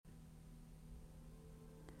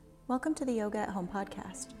Welcome to the Yoga at Home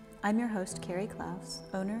podcast. I'm your host, Carrie Klaus,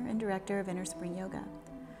 owner and director of Inner Spring Yoga.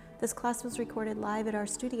 This class was recorded live at our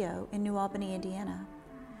studio in New Albany, Indiana.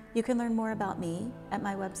 You can learn more about me at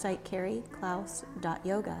my website,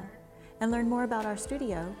 carrieklaus.yoga, and learn more about our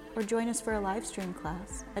studio or join us for a live stream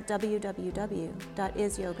class at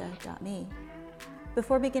www.isyoga.me.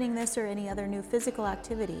 Before beginning this or any other new physical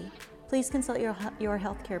activity, please consult your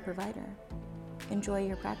healthcare provider. Enjoy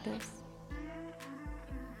your practice.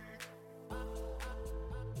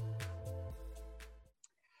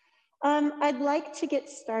 I'd like to get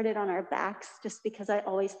started on our backs just because I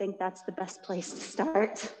always think that's the best place to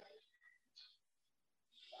start.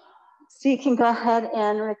 So you can go ahead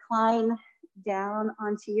and recline down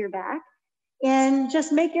onto your back and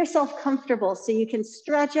just make yourself comfortable so you can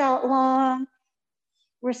stretch out long.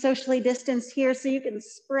 We're socially distanced here, so you can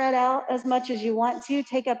spread out as much as you want to,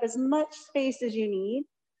 take up as much space as you need,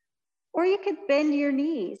 or you could bend your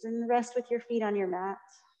knees and rest with your feet on your mat.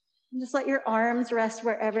 And just let your arms rest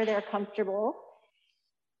wherever they're comfortable.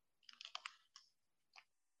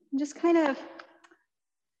 And just kind of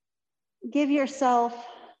give yourself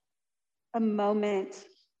a moment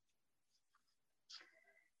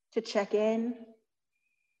to check in.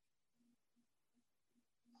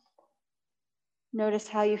 Notice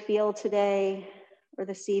how you feel today or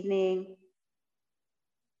this evening,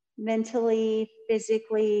 mentally,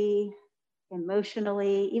 physically,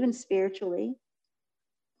 emotionally, even spiritually.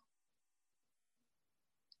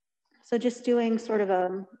 So just doing sort of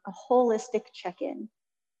a holistic check-in.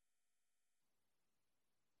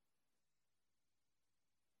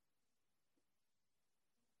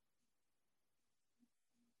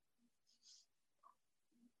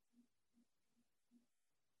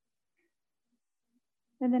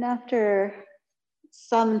 And then after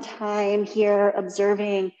some time here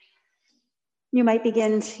observing, you might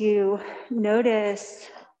begin to notice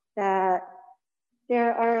that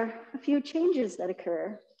there are a few changes that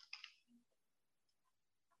occur.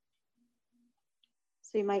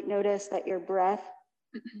 So you might notice that your breath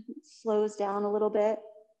slows down a little bit.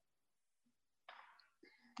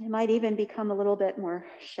 It might even become a little bit more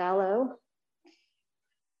shallow.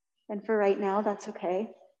 And for right now, that's okay.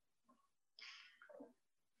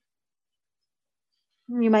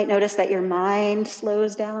 You might notice that your mind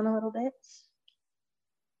slows down a little bit.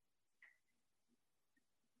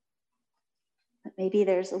 But maybe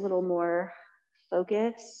there's a little more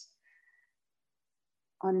focus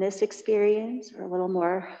on this experience, or a little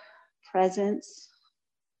more presence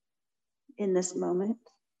in this moment.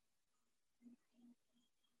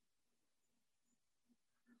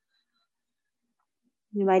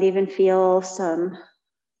 You might even feel some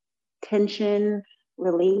tension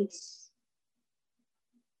release,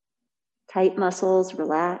 tight muscles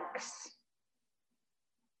relax.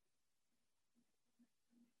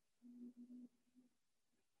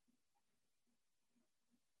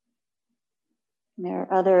 And there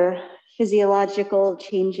are other physiological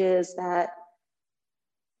changes that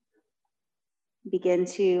begin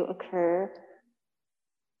to occur.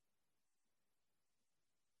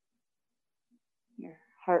 Your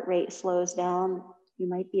heart rate slows down. You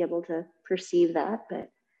might be able to perceive that,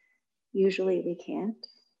 but usually we can't.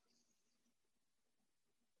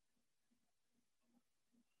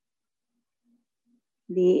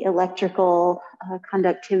 The electrical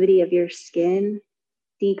conductivity of your skin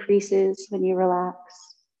decreases when you relax.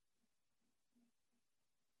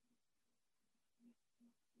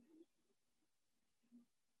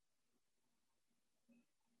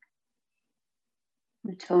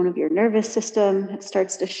 The tone of your nervous system, it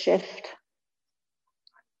starts to shift.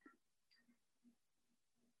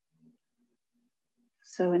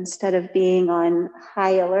 So instead of being on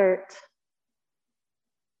high alert,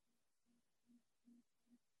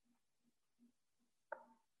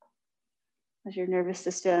 as your nervous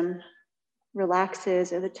system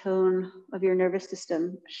relaxes or the tone of your nervous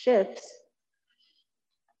system shifts,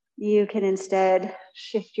 you can instead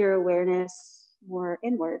shift your awareness more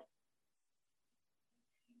inward.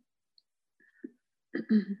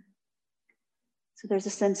 So there's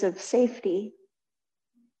a sense of safety.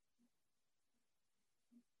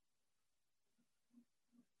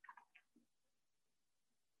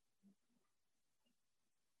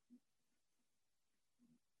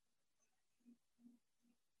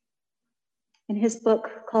 In his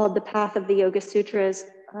book called The Path of the Yoga Sutras,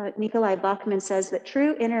 Nikolai Bachman says that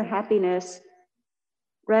true inner happiness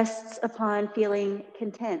rests upon feeling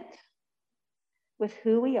content with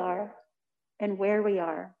who we are and where we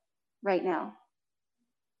are right now.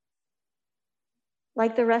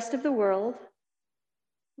 Like the rest of the world,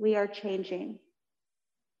 we are changing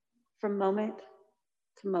from moment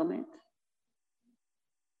to moment.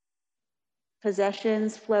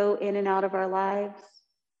 Possessions flow in and out of our lives.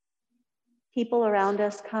 People around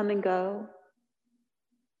us come and go.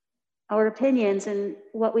 Our opinions and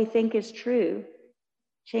what we think is true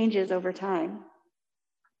changes over time.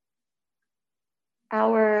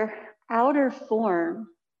 Our outer form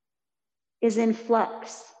is in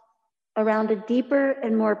flux around a deeper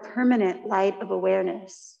and more permanent light of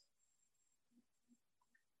awareness.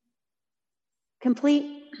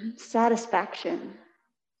 Complete satisfaction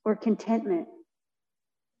or contentment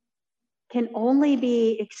can only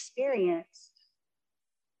be experienced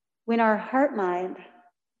when our heart mind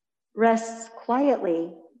rests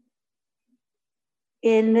quietly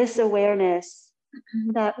in this awareness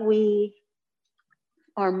that we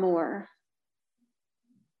are more.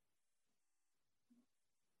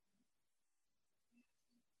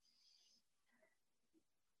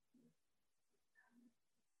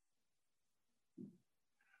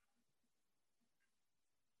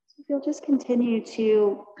 So if you'll just continue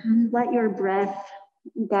to let your breath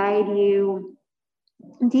guide you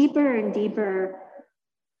deeper and deeper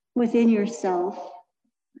within yourself.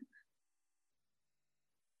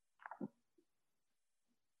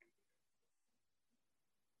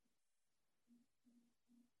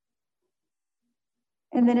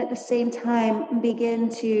 And then at the same time,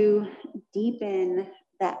 begin to deepen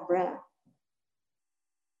that breath.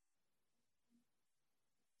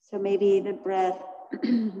 So maybe the breath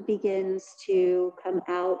begins to come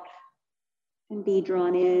out and be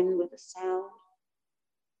drawn in with a sound.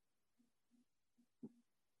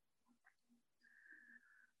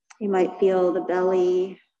 You might feel the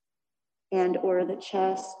belly and or the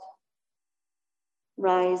chest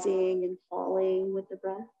rising and falling with the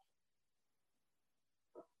breath.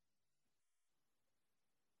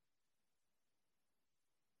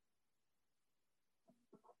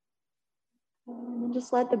 And then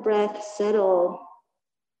just let the breath settle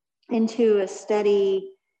into a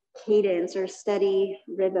steady cadence or steady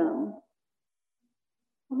rhythm.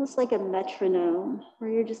 Almost like a metronome, where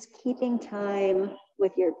you're just keeping time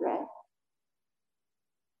with your breath.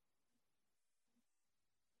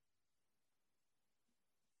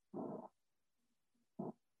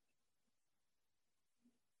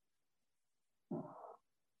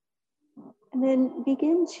 And then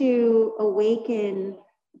begin to awaken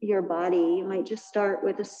your body. You might just start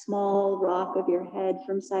with a small rock of your head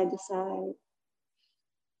from side to side.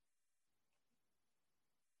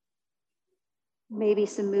 Maybe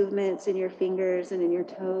some movements in your fingers and in your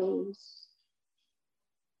toes,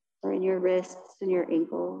 or in your wrists and your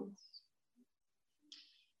ankles.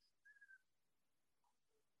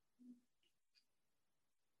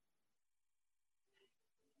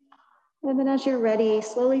 And then as you're ready,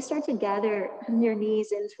 slowly start to gather your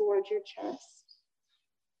knees in towards your chest.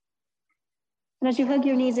 And as you hug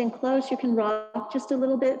your knees in close, you can rock just a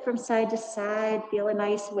little bit from side to side. Feel a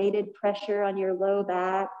nice weighted pressure on your low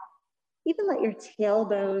back. Even let your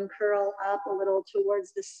tailbone curl up a little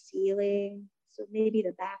towards the ceiling. So maybe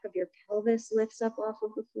the back of your pelvis lifts up off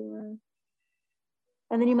of the floor.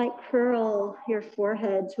 And then you might curl your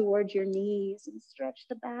forehead towards your knees and stretch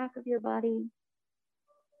the back of your body.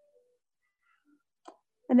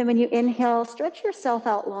 And then when you inhale, stretch yourself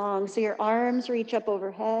out long. So your arms reach up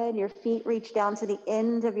overhead, your feet reach down to the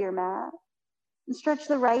end of your mat. And stretch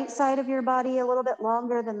the right side of your body a little bit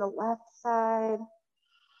longer than the left side.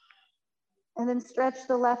 And then stretch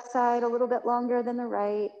the left side a little bit longer than the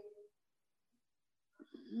right.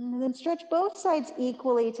 And then stretch both sides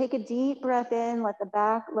equally. Take a deep breath in, let the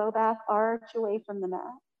back, low back arch away from the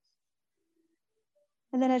mat.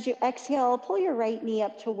 And then as you exhale, pull your right knee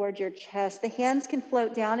up towards your chest. The hands can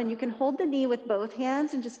float down and you can hold the knee with both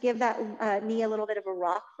hands and just give that knee a little bit of a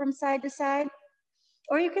rock from side to side.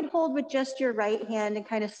 Or you can hold with just your right hand and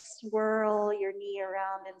kind of swirl your knee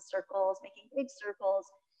around in circles, making big circles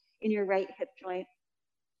in your right hip joint.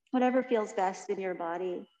 Whatever feels best in your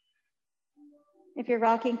body. If you're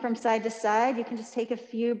rocking from side to side, you can just take a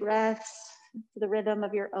few breaths to the rhythm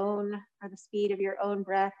of your own or the speed of your own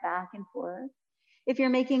breath back and forth. If you're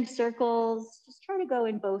making circles, just try to go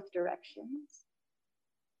in both directions.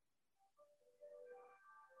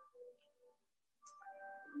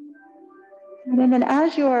 And then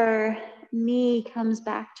as your knee comes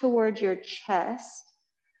back towards your chest,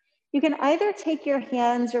 you can either take your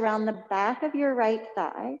hands around the back of your right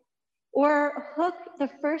thigh or hook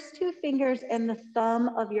the first two fingers and the thumb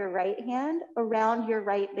of your right hand around your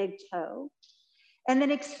right big toe. And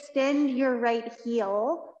then extend your right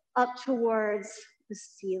heel up towards the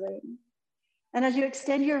ceiling. And as you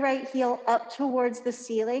extend your right heel up towards the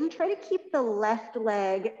ceiling, try to keep the left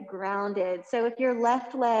leg grounded. So if your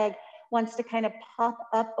left leg wants to kind of pop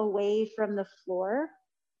up away from the floor,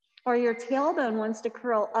 or your tailbone wants to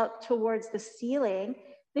curl up towards the ceiling,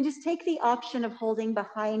 then just take the option of holding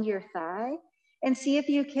behind your thigh and see if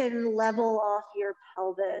you can level off your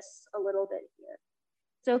pelvis a little bit here.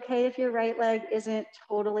 It's okay if your right leg isn't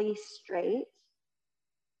totally straight.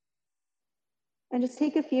 And just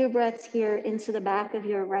take a few breaths here into the back of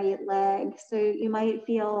your right leg. So you might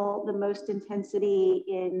feel the most intensity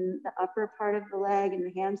in the upper part of the leg and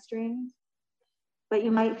the hamstrings, but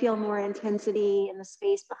you might feel more intensity in the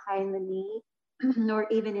space behind the knee or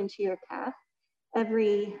even into your calf.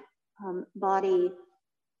 Every body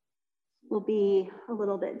will be a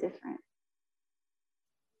little bit different.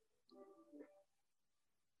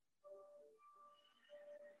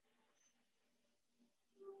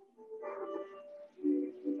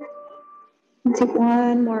 And take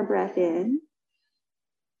one more breath in.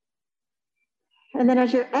 And then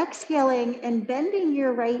as you're exhaling and bending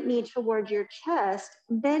your right knee towards your chest,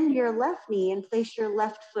 bend your left knee and place your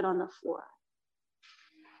left foot on the floor.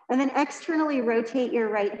 And then externally rotate your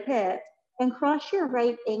right hip and cross your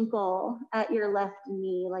right ankle at your left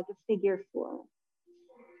knee like a figure 4.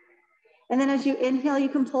 And then as you inhale, you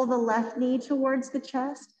can pull the left knee towards the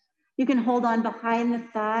chest. You can hold on behind the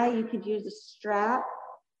thigh. You could use a strap,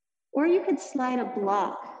 or you could slide a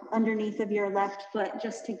block underneath of your left foot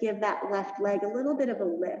just to give that left leg a little bit of a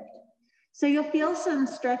lift. So you'll feel some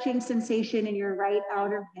stretching sensation in your right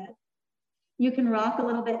outer hip. You can rock a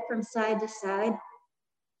little bit from side to side,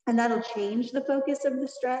 and that'll change the focus of the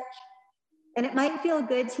stretch. And it might feel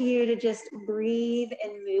good to you to just breathe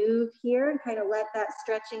and move here and kind of let that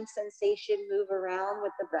stretching sensation move around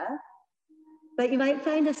with the breath. But you might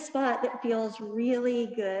find a spot that feels really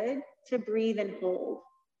good to breathe and hold.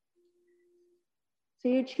 So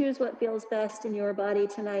you choose what feels best in your body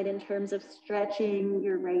tonight in terms of stretching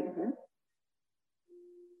your right hip.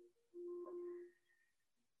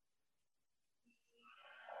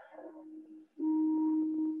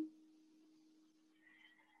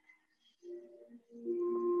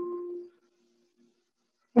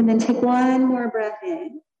 And then take one more breath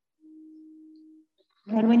in.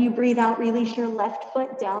 And when you breathe out, release your left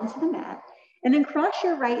foot down to the mat. And then cross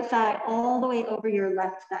your right thigh all the way over your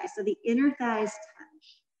left thigh. So the inner thighs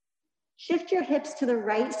touch. Shift your hips to the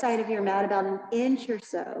right side of your mat about an inch or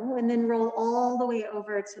so, and then roll all the way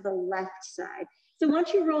over to the left side. So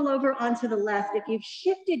once you roll over onto the left, if you've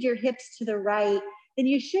shifted your hips to the right, then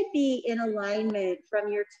you should be in alignment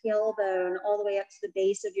from your tailbone all the way up to the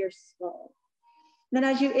base of your skull. Then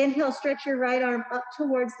as you inhale, stretch your right arm up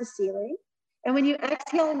towards the ceiling. And when you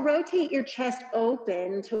exhale, rotate your chest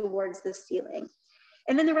open towards the ceiling.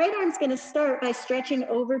 And then the right arm's gonna start by stretching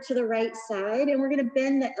over to the right side, and we're gonna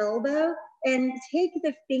bend the elbow and take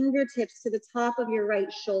the fingertips to the top of your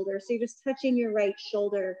right shoulder. So you're just touching your right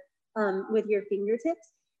shoulder with your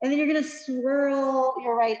fingertips. And then you're gonna swirl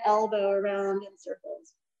your right elbow around in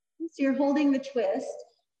circles. So you're holding the twist,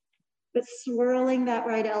 but swirling that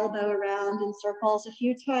right elbow around in circles a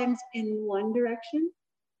few times in one direction.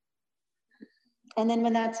 And then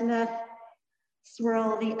when that's enough,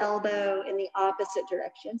 swirl the elbow in the opposite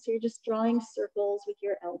direction. So you're just drawing circles with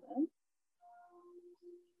your elbow.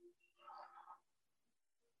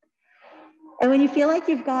 And when you feel like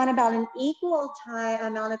you've gone about an equal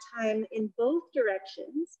amount of time in both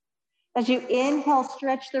directions, as you inhale,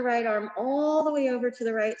 stretch the right arm all the way over to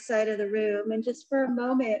the right side of the room. And just for a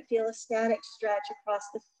moment, feel a static stretch across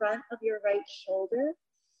the front of your right shoulder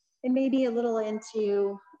and maybe a little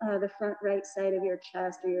into the front right side of your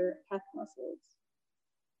chest or your pec muscles.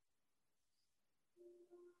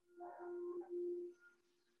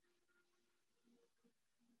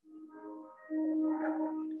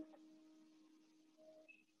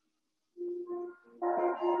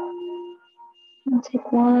 And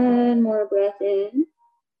take one more breath in.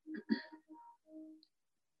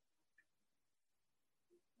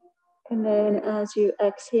 And then as you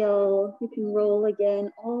exhale, you can roll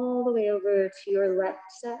again all the way over to your left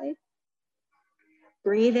side.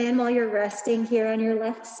 Breathe in while you're resting here on your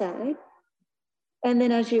left side. And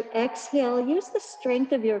then as you exhale, use the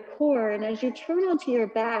strength of your core. And as you turn onto your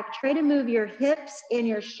back, try to move your hips and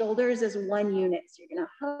your shoulders as one unit. So you're gonna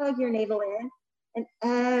hug your navel in and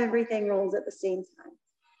everything rolls at the same time.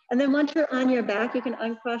 And then once you're on your back, you can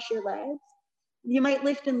uncross your legs. You might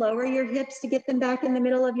lift and lower your hips to get them back in the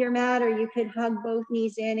middle of your mat, or you could hug both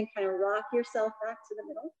knees in and kind of rock yourself back to the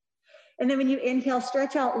middle. And then when you inhale,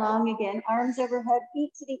 stretch out long again, arms overhead,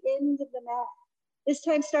 feet to the end of the mat. This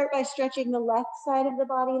time start by stretching the left side of the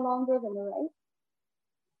body longer than the right.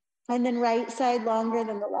 And then right side longer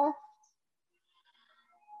than the left.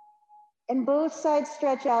 And both sides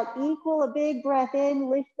stretch out equal, a big breath in,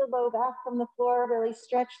 lift the low back from the floor, really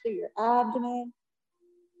stretch through your abdomen.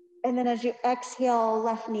 And then as you exhale,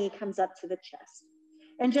 left knee comes up to the chest.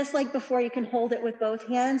 And just like before, you can hold it with both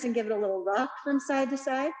hands and give it a little rock from side to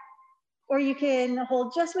side. Or you can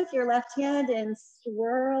hold just with your left hand and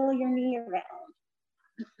swirl your knee around.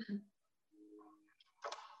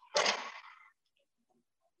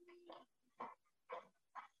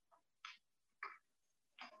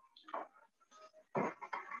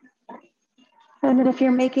 And then if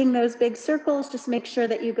you're making those big circles, just make sure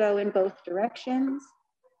that you go in both directions.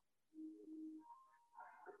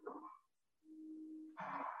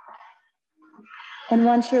 And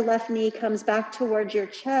once your left knee comes back towards your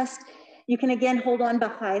chest, you can again hold on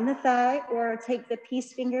behind the thigh or take the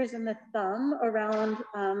peace fingers and the thumb around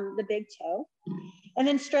the big toe. And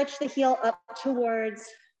then stretch the heel up towards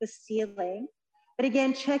the ceiling. But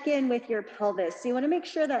again, check in with your pelvis. So you want to make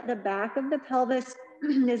sure that the back of the pelvis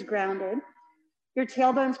is grounded. Your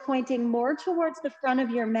tailbone's pointing more towards the front of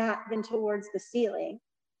your mat than towards the ceiling.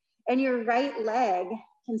 And your right leg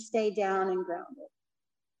can stay down and grounded.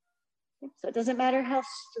 So it doesn't matter how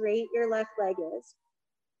straight your left leg is.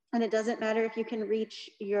 And it doesn't matter if you can reach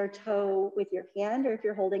your toe with your hand or if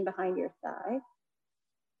you're holding behind your thigh.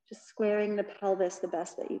 Just squaring the pelvis the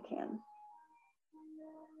best that you can.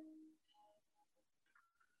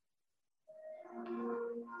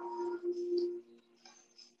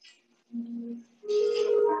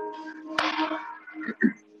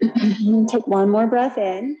 Take one more breath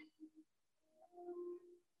in.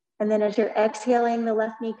 And then as you're exhaling, the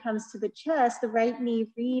left knee comes to the chest, the right knee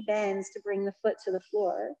rebends to bring the foot to the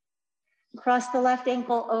floor. Cross the left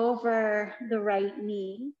ankle over the right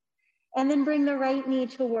knee. And then bring the right knee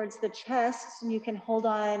towards the chest. And you can hold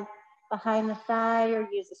on behind the thigh or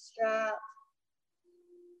use a strap.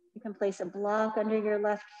 You can place a block under your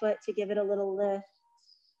left foot to give it a little lift.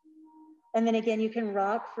 And then again, you can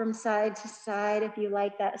rock from side to side if you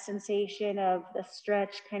like that sensation of the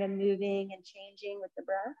stretch kind of moving and changing with the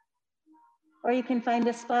breath. Or you can find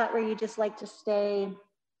a spot where you just like to stay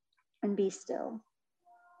and be still.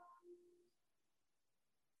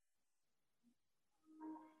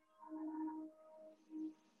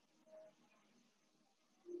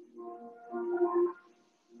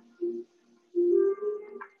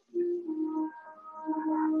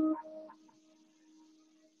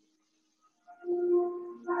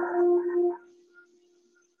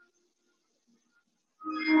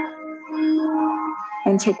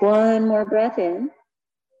 And take one more breath in.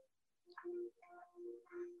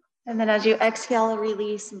 And then as you exhale,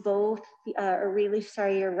 release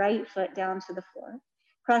your right foot down to the floor.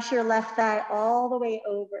 Cross your left thigh all the way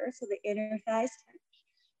over so the inner thighs touch.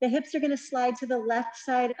 The hips are going to slide to the left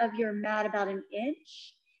side of your mat about an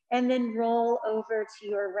inch and then roll over to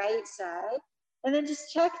your right side. And then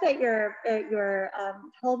just check that your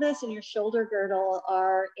pelvis and your shoulder girdle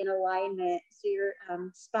are in alignment. So your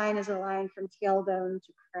spine is aligned from tailbone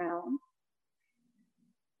to crown.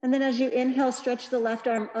 And then as you inhale, stretch the left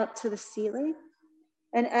arm up to the ceiling.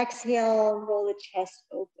 And exhale, roll the chest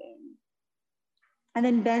open. And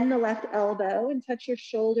then bend the left elbow and touch your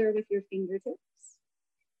shoulder with your fingertips.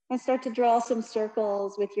 And start to draw some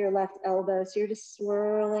circles with your left elbow. So you're just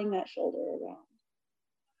swirling that shoulder around.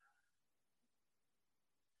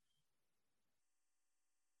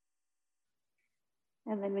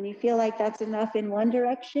 And then when you feel like that's enough in one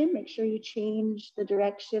direction, make sure you change the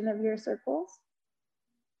direction of your circles.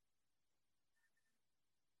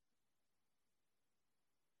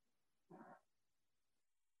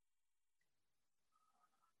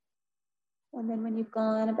 And then when you've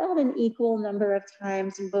gone about an equal number of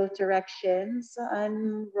times in both directions,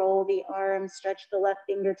 unroll the arms, stretch the left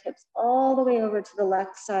fingertips all the way over to the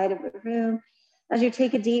left side of the room. As you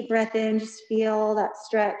take a deep breath in, just feel that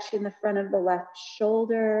stretch in the front of the left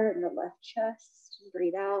shoulder and the left chest.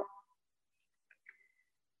 Breathe out.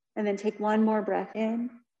 And then take one more breath in.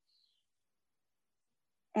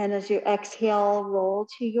 And as you exhale, roll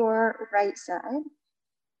to your right side.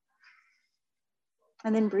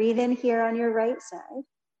 And then breathe in here on your right side.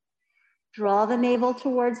 Draw the navel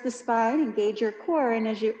towards the spine, engage your core. And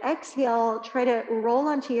as you exhale, try to roll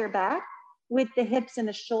onto your back with the hips and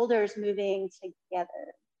the shoulders moving together.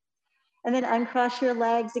 And then uncross your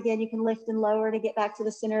legs. Again, you can lift and lower to get back to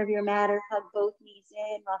the center of your mat or hug both knees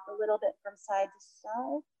in, rock a little bit from side to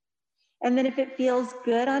side. And then if it feels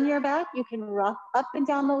good on your back, you can rock up and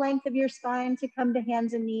down the length of your spine to come to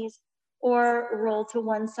hands and knees or roll to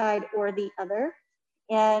one side or the other.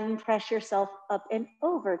 And press yourself up and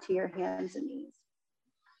over to your hands and knees.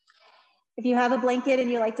 If you have a blanket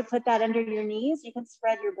and you like to put that under your knees, you can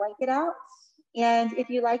spread your blanket out. And if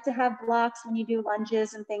you like to have blocks when you do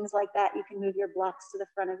lunges and things like that, you can move your blocks to the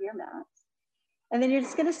front of your mat. And then you're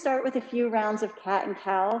just gonna start with a few rounds of cat and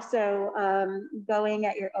cow. So going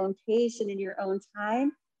at your own pace and in your own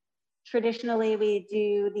time. Traditionally, we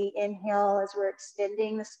do the inhale as we're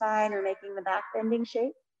extending the spine or making the back bending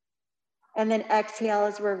shape. And then exhale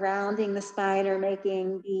as we're rounding the spine or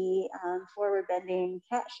making the forward bending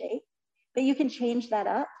cat shape. But you can change that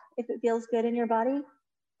up if it feels good in your body.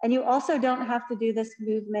 And you also don't have to do this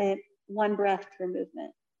movement one breath per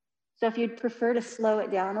movement. So if you'd prefer to slow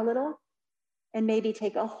it down a little and maybe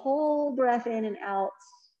take a whole breath in and out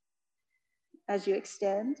as you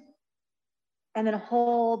extend, and then a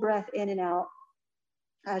whole breath in and out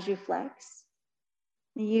as you flex,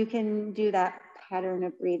 you can do that pattern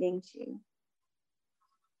of breathing too.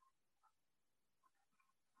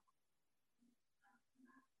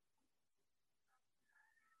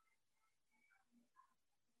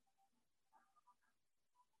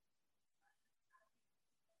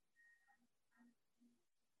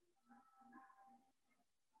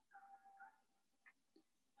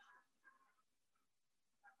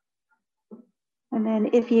 And then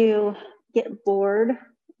if you get bored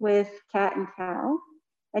with cat and cow,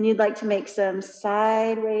 and you'd like to make some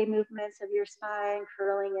sideways movements of your spine,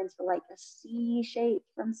 curling into like a C shape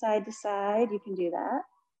from side to side, you can do that.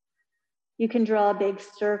 You can draw big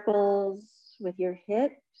circles with your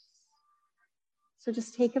hips. So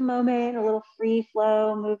just take a moment, a little free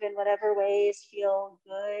flow, move in whatever ways feel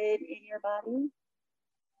good in your body.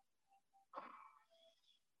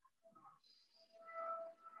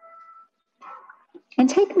 And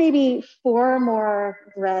take maybe 4 more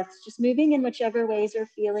breaths, just moving in whichever ways are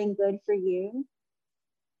feeling good for you.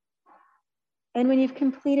 And when you've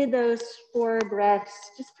completed those 4 breaths,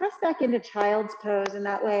 just press back into child's pose, and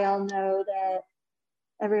that way I'll know that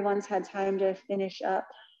everyone's had time to finish up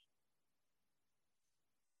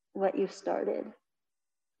what you've started.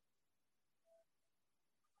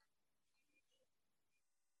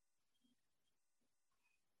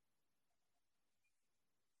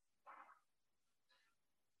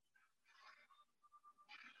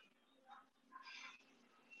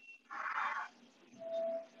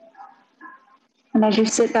 And as you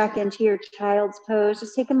sit back into your child's pose,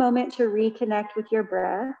 just take a moment to reconnect with your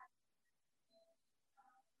breath,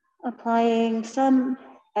 applying some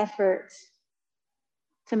effort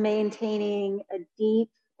to maintaining a deep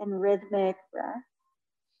and rhythmic breath.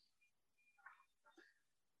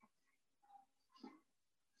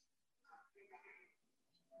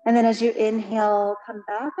 And then as you inhale, come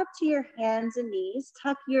back up to your hands and knees,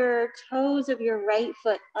 tuck your toes of your right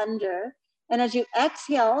foot under. And as you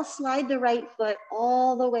exhale, slide the right foot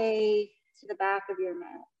all the way to the back of your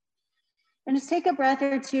mat. And just take a breath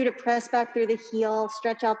or two to press back through the heel,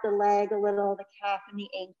 stretch out the leg a little, the calf and the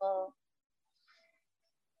ankle.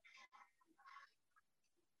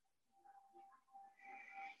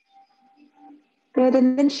 Good,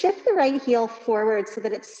 and then shift the right heel forward so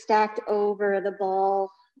that it's stacked over the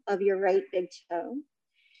ball of your right big toe.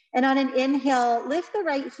 And on an inhale, lift the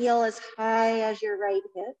right heel as high as your right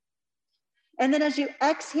hip. And then as you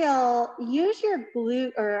exhale, use your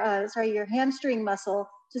your hamstring muscle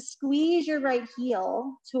to squeeze your right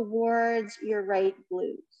heel towards your right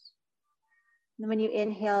glutes. And when you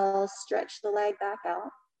inhale, stretch the leg back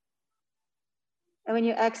out. And when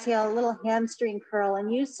you exhale, a little hamstring curl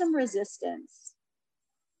and use some resistance.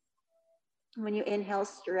 When you inhale,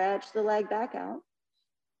 stretch the leg back out.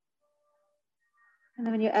 And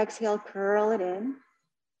then when you exhale, curl it in.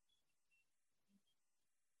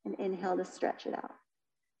 And inhale to stretch it out.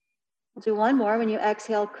 We'll do one more. When you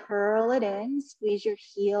exhale, curl it in. Squeeze your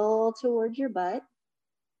heel towards your butt.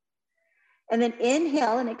 And then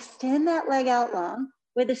inhale and extend that leg out long.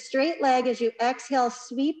 With a straight leg, as you exhale,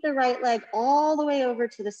 sweep the right leg all the way over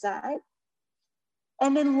to the side.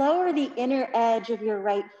 And then lower the inner edge of your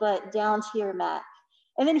right foot down to your mat.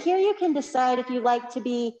 And then here you can decide if you like to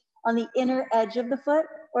be on the inner edge of the foot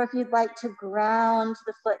or if you'd like to ground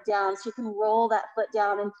the foot down. So you can roll that foot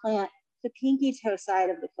down and plant the pinky toe side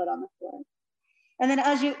of the foot on the floor. And then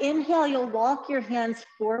as you inhale, you'll walk your hands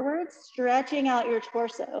forward, stretching out your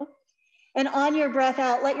torso. And on your breath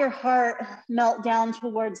out, let your heart melt down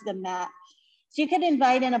towards the mat. So you can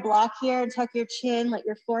invite in a block here and tuck your chin, let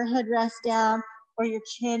your forehead rest down, or your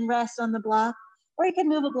chin rest on the block. Or you can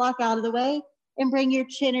move a block out of the way and bring your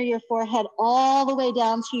chin or your forehead all the way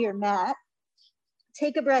down to your mat.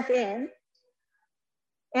 Take a breath in.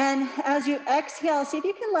 And as you exhale, see if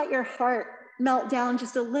you can let your heart melt down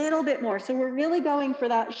just a little bit more. So we're really going for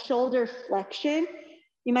that shoulder flexion.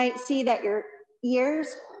 You might see that your ears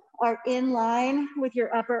are in line with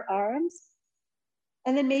your upper arms.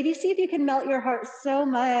 And then maybe see if you can melt your heart so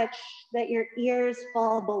much that your ears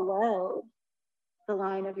fall below the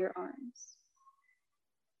line of your arms.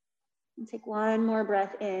 And take one more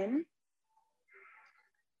breath in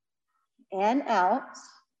and out.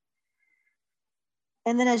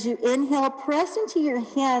 And then as you inhale, press into your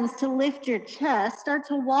hands to lift your chest. Start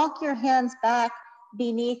to walk your hands back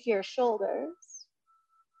beneath your shoulders.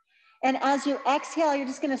 And as you exhale, you're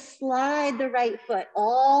just going to slide the right foot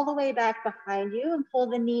all the way back behind you and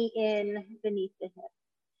pull the knee in beneath the hip.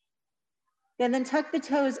 And then tuck the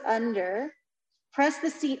toes under. Press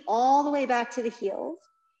the seat all the way back to the heels.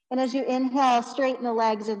 And as you inhale, straighten the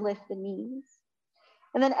legs and lift the knees.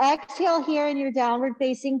 And then exhale here in your downward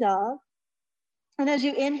facing dog. And as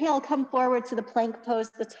you inhale, come forward to the plank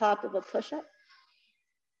pose, the top of a push-up.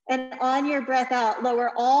 And on your breath out,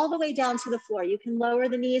 lower all the way down to the floor. You can lower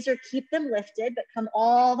the knees or keep them lifted, but come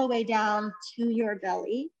all the way down to your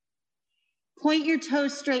belly. Point your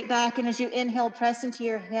toes straight back, and as you inhale, press into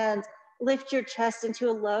your hands, lift your chest into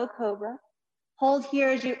a low cobra. Hold here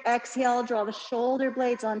as you exhale, draw the shoulder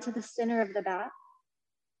blades onto the center of the back.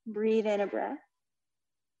 Breathe in a breath.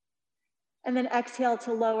 And then exhale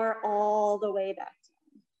to lower all the way back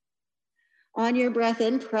down. On your breath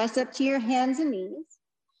in, press up to your hands and knees.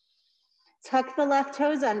 Tuck the left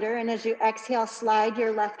toes under, and as you exhale, slide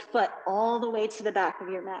your left foot all the way to the back of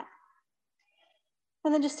your mat.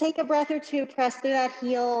 And then just take a breath or two, press through that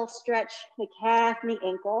heel, stretch the calf and the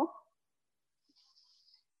ankle.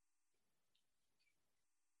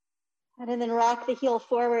 And then rock the heel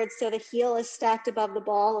forward so the heel is stacked above the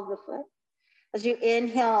ball of the foot. As you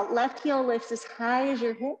inhale, left heel lifts as high as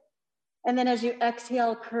your hip. And then as you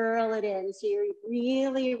exhale, curl it in. So you're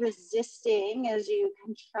really resisting as you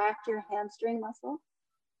contract your hamstring muscle.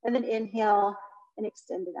 And then inhale and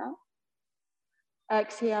extend it out.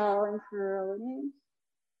 Exhale and curl it in.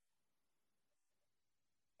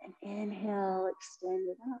 And inhale, extend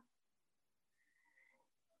it out.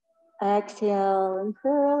 Exhale and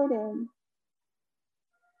curl it in.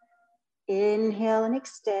 Inhale and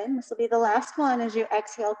extend. This will be the last one. As you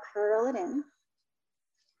exhale, curl it in.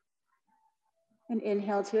 And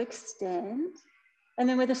inhale to extend. And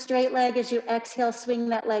then with a straight leg, as you exhale, swing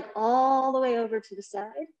that leg all the way over to the side.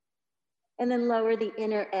 And then lower the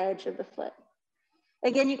inner edge of the foot.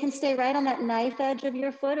 Again, you can stay right on that knife edge of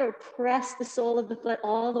your foot or press the sole of the foot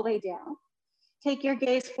all the way down. Take your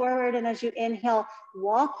gaze forward, and as you inhale,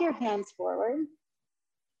 walk your hands forward.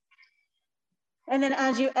 And then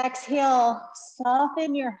as you exhale,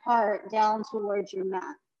 soften your heart down towards your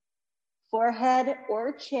mat. Forehead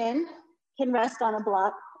or chin can rest on a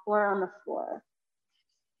block or on the floor.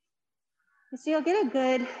 So you'll get a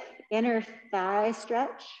good inner thigh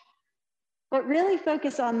stretch, but really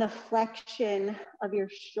focus on the flexion of your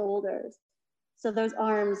shoulders. So those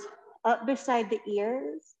arms up beside the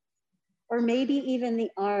ears, or maybe even the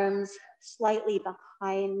arms slightly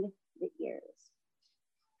behind the ears.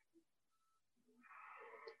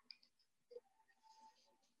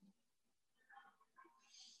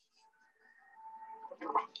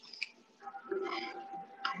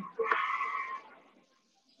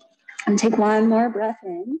 And take one more breath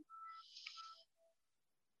in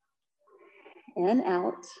and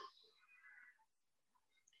out.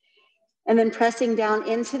 And then pressing down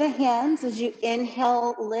into the hands as you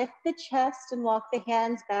inhale, lift the chest and walk the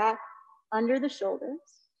hands back under the shoulders.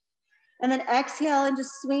 And then exhale and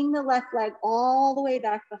just swing the left leg all the way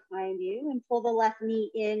back behind you and pull the left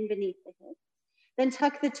knee in beneath the hip. Then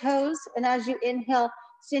tuck the toes, and as you inhale,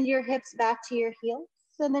 send your hips back to your heels.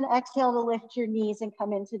 And then exhale to lift your knees and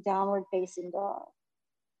come into downward facing dog.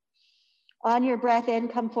 On your breath in,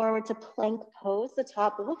 come forward to plank pose, the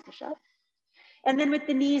top of a push-up. And then with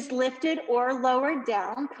the knees lifted or lowered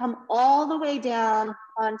down, come all the way down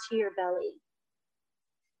onto your belly.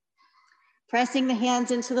 Pressing the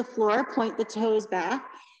hands into the floor, point the toes back,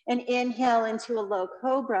 and inhale into a low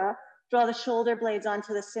cobra. Draw the shoulder blades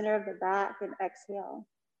onto the center of the back and exhale.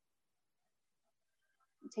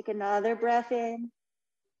 Take another breath in.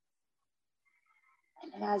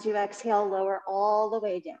 And as you exhale, lower all the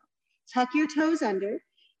way down. Tuck your toes under.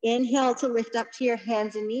 Inhale to lift up to your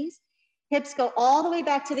hands and knees. Hips go all the way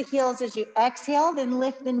back to the heels as you exhale, then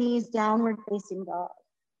lift the knees downward facing dog.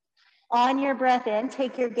 On your breath in,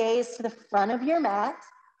 take your gaze to the front of your mat.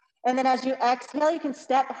 And then as you exhale, you can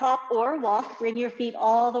step, hop, or walk. Bring your feet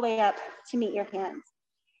all the way up to meet your hands.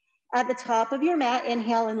 At the top of your mat,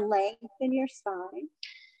 inhale and lengthen your spine.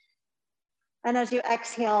 And as you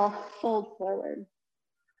exhale, fold forward.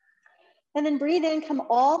 And then breathe in, come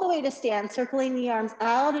all the way to stand, circling the arms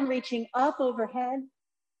out and reaching up overhead.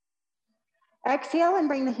 Exhale and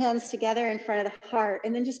bring the hands together in front of the heart.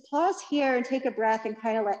 And then just pause here and take a breath and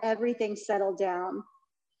kind of let everything settle down.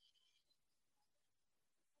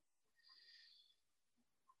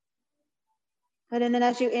 Good, and then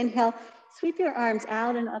as you inhale, sweep your arms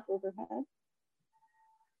out and up overhead.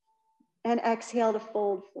 And exhale to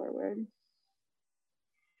fold forward.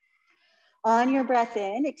 On your breath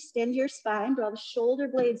in, extend your spine, draw the shoulder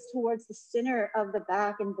blades towards the center of the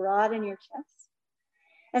back and broaden your chest.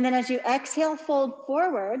 And then as you exhale, fold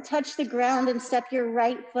forward, touch the ground and step your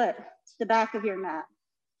right foot to the back of your mat.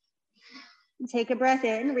 And take a breath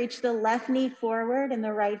in, reach the left knee forward and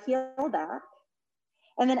the right heel back.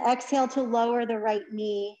 And then exhale to lower the right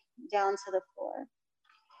knee down to the floor.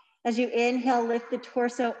 As you inhale, lift the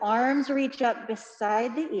torso, arms reach up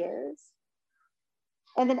beside the ears.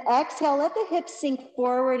 And then exhale, let the hips sink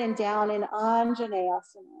forward and down in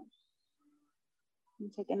Anjaneyasana.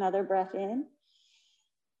 And take another breath in.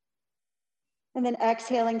 And then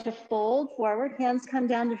exhaling to fold forward, hands come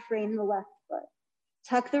down to frame the left foot.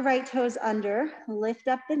 Tuck the right toes under, lift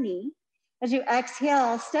up the knee. As you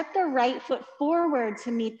exhale, step the right foot forward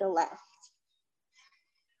to meet the left.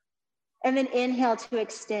 And then inhale to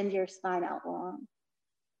extend your spine out long.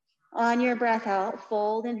 On your breath out,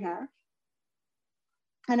 fold in half.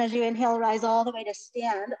 And as you inhale, rise all the way to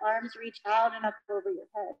stand, arms reach out and up over your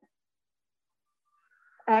head.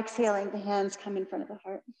 Exhaling, the hands come in front of the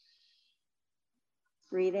heart.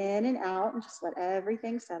 Breathe in and out and just let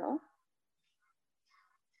everything settle.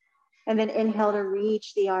 And then inhale to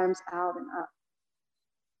reach the arms out and up.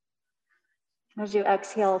 As you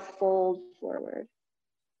exhale, fold forward.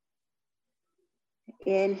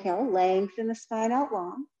 Inhale, lengthen the spine out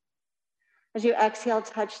long. As you exhale,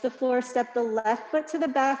 touch the floor, step the left foot to the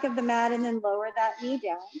back of the mat and then lower that knee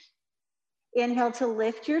down. Inhale to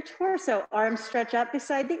lift your torso, arms stretch up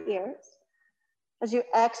beside the ears. As you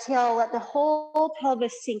exhale, let the whole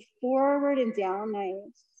pelvis sink forward and down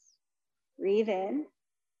nice. Breathe in.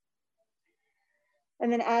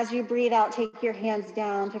 And then as you breathe out, take your hands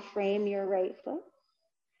down to frame your right foot.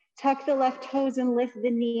 Tuck the left toes and lift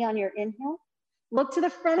the knee on your inhale. Look to the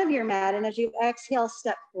front of your mat, and as you exhale,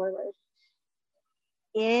 step forward.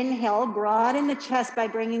 Inhale, broaden the chest by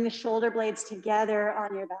bringing the shoulder blades together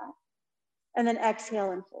on your back. And then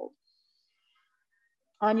exhale and fold.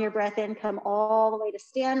 On your breath in, come all the way to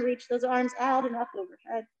stand. Reach those arms out and up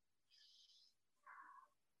overhead.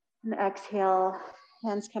 And exhale,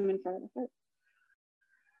 hands come in front of the foot.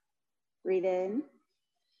 Breathe in.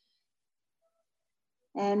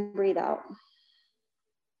 And breathe out.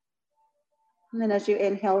 And then as you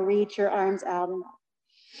inhale, reach your arms out and up.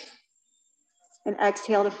 And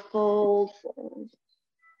exhale to fold forward.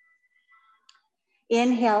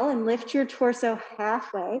 Inhale and lift your torso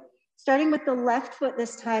halfway, starting with the left foot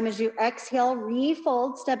this time. As you exhale,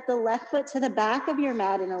 refold, step the left foot to the back of your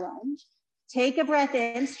mat in a lunge. Take a breath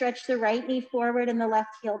in, stretch the right knee forward and the left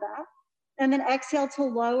heel back. And then exhale to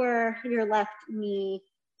lower your left knee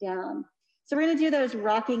down. So we're gonna do those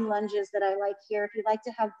rocking lunges that I like here. If you'd like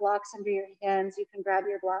to have blocks under your hands, you can grab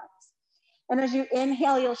your blocks. And as you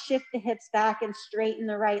inhale, you'll shift the hips back and straighten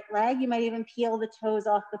the right leg. You might even peel the toes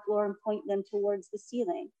off the floor and point them towards the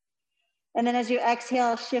ceiling. And then as you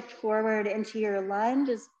exhale, shift forward into your lunge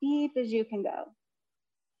as deep as you can go.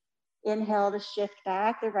 Inhale to shift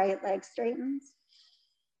back, the right leg straightens.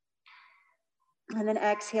 And then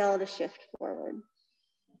exhale to shift forward.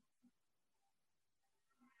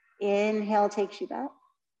 Inhale takes you back.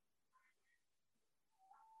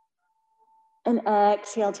 And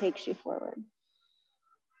exhale takes you forward.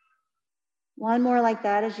 One more like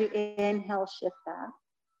that as you inhale, shift back.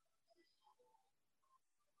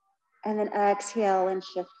 And then exhale and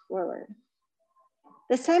shift forward.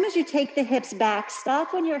 This time as you take the hips back,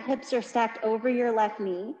 stop when your hips are stacked over your left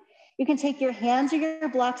knee. You can take your hands or your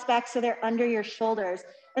blocks back so they're under your shoulders.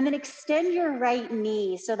 And then extend your right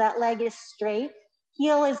knee so that leg is straight,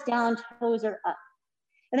 heel is down, toes are up.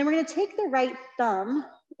 And then we're gonna take the right thumb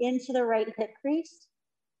into the right hip crease.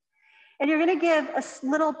 And you're gonna give a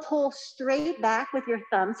little pull straight back with your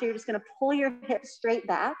thumb. So you're just gonna pull your hips straight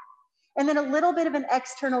back. And then a little bit of an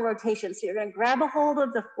external rotation. So you're gonna grab a hold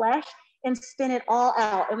of the flesh and spin it all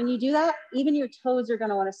out. And when you do that, even your toes are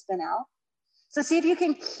gonna wanna spin out. So see if you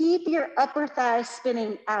can keep your upper thigh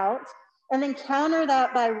spinning out and then counter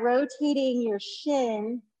that by rotating your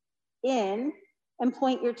shin in and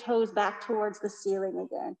point your toes back towards the ceiling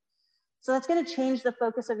again. So that's gonna change the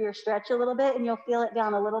focus of your stretch a little bit and you'll feel it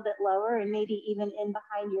down a little bit lower and maybe even in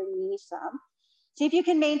behind your knee some. See if you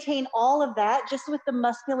can maintain all of that just with the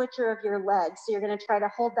musculature of your legs. So you're gonna try to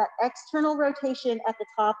hold that external rotation at the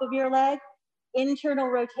top of your leg, internal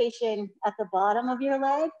rotation at the bottom of your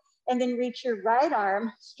leg, and then reach your right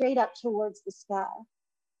arm straight up towards the sky.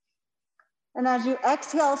 And as you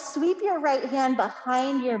exhale, sweep your right hand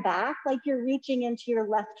behind your back like you're reaching into your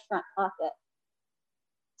left front pocket.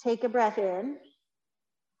 Take a breath in.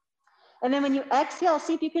 And then when you exhale,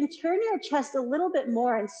 see if you can turn your chest a little bit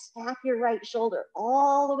more and stack your right shoulder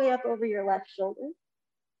all the way up over your left shoulder.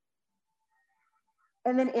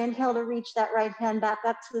 And then inhale to reach that right hand back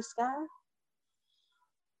up to the sky.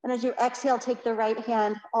 And as you exhale, take the right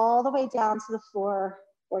hand all the way down to the floor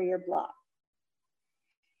or your block.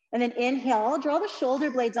 And then inhale, draw the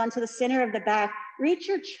shoulder blades onto the center of the back. Reach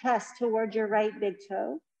your chest towards your right big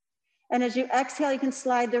toe. And as you exhale, you can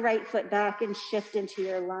slide the right foot back and shift into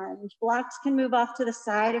your lunge. Blocks can move off to the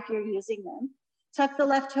side if you're using them. Tuck the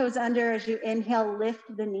left toes under as you inhale, lift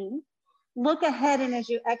the knee. Look ahead, and as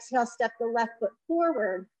you exhale, step the left foot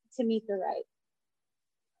forward to meet the right.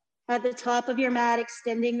 At the top of your mat,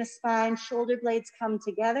 extending the spine, shoulder blades come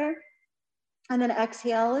together. And then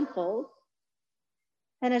exhale and fold.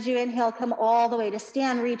 And as you inhale, come all the way to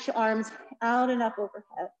stand, reach arms out and up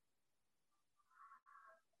overhead.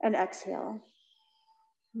 And exhale.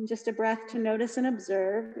 And just a breath to notice and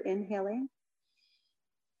observe, inhaling.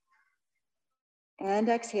 And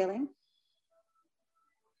exhaling.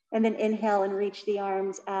 And then inhale and reach the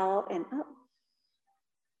arms out and up.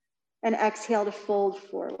 And exhale to fold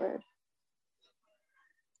forward.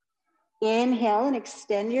 Inhale and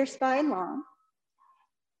extend your spine long.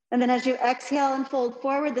 And then as you exhale and fold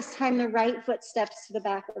forward, this time the right foot steps to the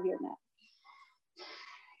back of your mat.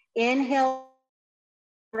 Inhale,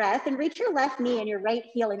 breath, and reach your left knee and your right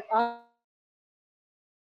heel in all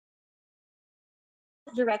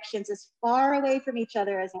directions as far away from each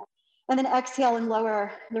other as possible. And then exhale and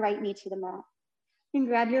lower the right knee to the mat. You can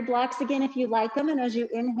grab your blocks again if you like them, and as you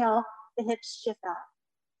inhale, the hips shift out.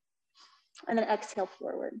 And then exhale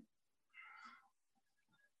forward.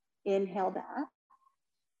 Inhale back.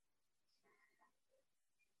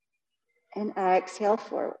 And exhale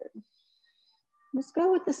forward. Just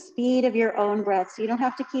go with the speed of your own breath. So you don't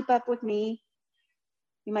have to keep up with me.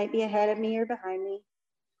 You might be ahead of me or behind me.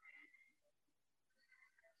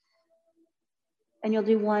 And you'll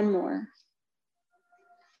do one more.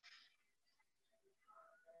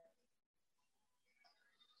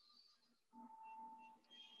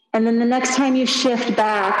 And then the next time you shift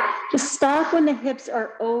back, just stop when the hips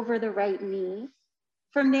are over the right knee.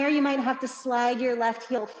 From there, you might have to slide your left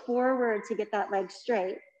heel forward to get that leg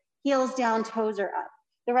straight. Heels down, toes are up.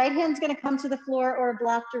 The right hand's gonna come to the floor or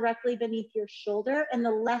block directly beneath your shoulder, and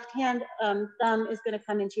the left hand thumb is gonna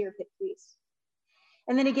come into your hip crease.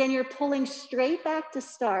 And then again, you're pulling straight back to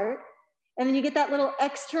start, and then you get that little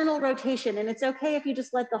external rotation, and it's okay if you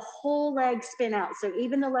just let the whole leg spin out, so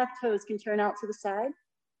even the left toes can turn out to the side.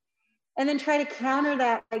 And then try to counter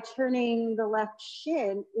that by turning the left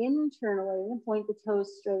shin internally and point the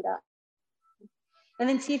toes straight up. And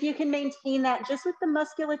then see if you can maintain that just with the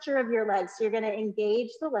musculature of your legs. So you're gonna engage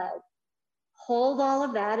the leg. Hold all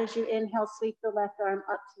of that as you inhale, sweep the left arm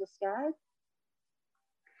up to the sky.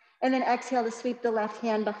 And then exhale to sweep the left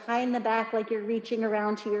hand behind the back like you're reaching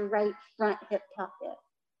around to your right front hip pocket.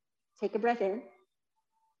 Take a breath in.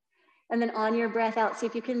 And then on your breath out, see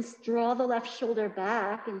if you can draw the left shoulder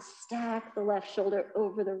back and stack the left shoulder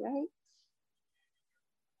over the right.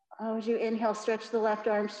 As you inhale, stretch the left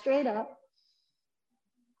arm straight up.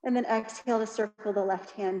 And then exhale to circle the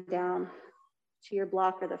left hand down to your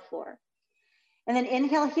block or the floor. And then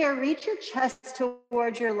inhale here, reach your chest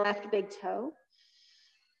towards your left big toe.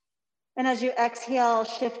 And as you exhale,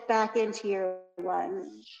 shift back into your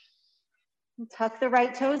lunge. And tuck the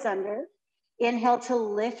right toes under. Inhale to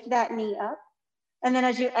lift that knee up. And then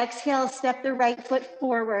as you exhale, step the right foot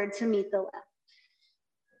forward to meet the left.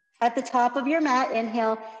 At the top of your mat,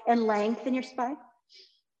 inhale and lengthen your spine.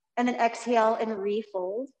 And then exhale and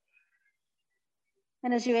refold.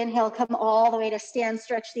 And as you inhale, come all the way to stand,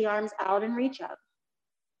 stretch the arms out and reach up.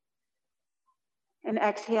 And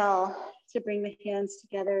exhale to bring the hands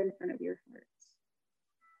together in front of your heart.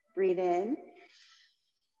 Breathe in.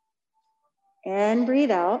 And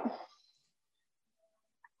breathe out.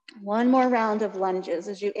 One more round of lunges.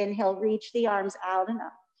 As you inhale, reach the arms out and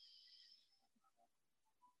up.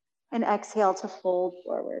 And exhale to fold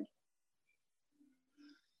forward.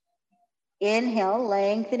 Inhale,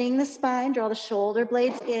 lengthening the spine, draw the shoulder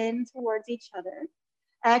blades in towards each other.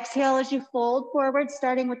 Exhale as you fold forward,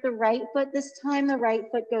 starting with the right foot. This time, the right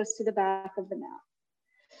foot goes to the back of the mat.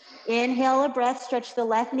 Inhale a breath, stretch the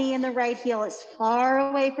left knee and the right heel as far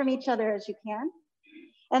away from each other as you can.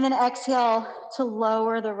 And then exhale to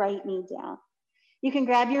lower the right knee down. You can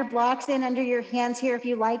grab your blocks in under your hands here if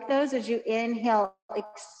you like those. As you inhale,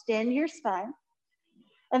 extend your spine.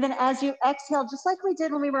 And then as you exhale, just like we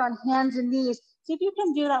did when we were on hands and knees, see if you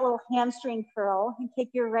can do that little hamstring curl and kick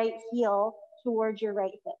your right heel towards your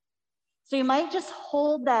right hip. So you might just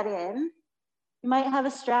hold that in You might have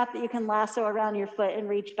a strap that you can lasso around your foot and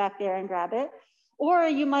reach back there and grab it. Or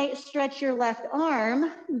you might stretch your left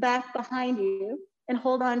arm back behind you and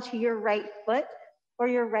hold on to your right foot or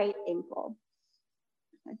your right ankle.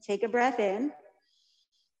 Take a breath in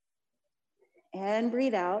and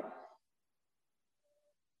breathe out.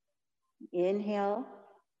 Inhale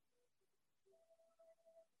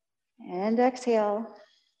and exhale.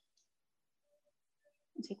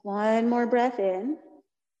 Take one more breath in.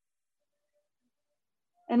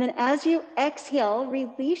 And then as you exhale,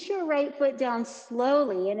 release your right foot down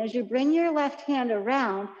slowly. And as you bring your left hand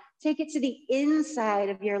around, take it to the inside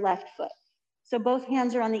of your left foot. So both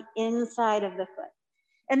hands are on the inside of the foot.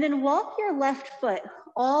 And then walk your left foot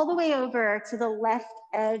all the way over to the left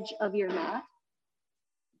edge of your mat.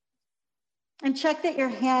 And check that your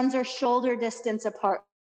hands are shoulder distance apart.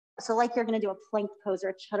 So like you're gonna do a plank pose or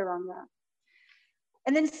a chaturanga.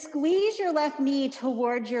 And then squeeze your left knee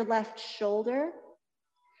towards your left shoulder.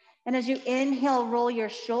 And as you inhale, roll your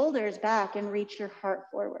shoulders back and reach your heart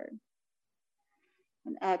forward.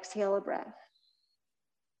 And exhale a breath.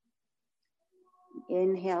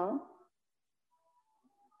 Inhale.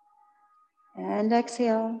 And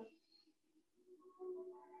exhale.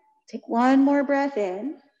 Take one more breath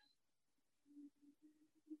in.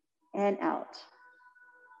 And out.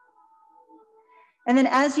 And then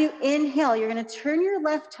as you inhale, you're going to turn your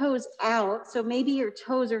left toes out. So maybe your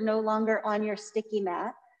toes are no longer on your sticky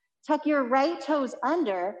mat. Tuck your right toes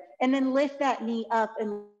under and then lift that knee up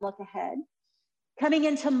and look ahead. Coming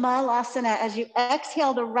into Malasana, as you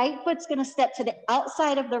exhale, the right foot's going to step to the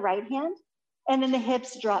outside of the right hand, and then the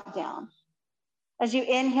hips drop down. As you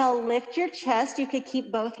inhale, lift your chest. You could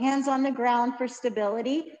keep both hands on the ground for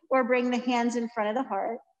stability or bring the hands in front of the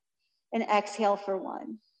heart. And exhale for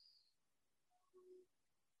one.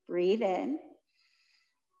 Breathe in.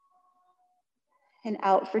 And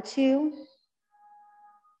out for two.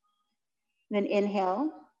 Then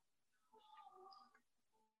inhale.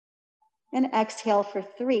 And exhale for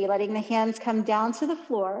three, letting the hands come down to the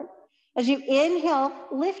floor. As you inhale,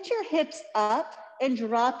 lift your hips up and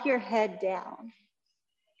drop your head down.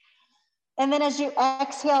 And then as you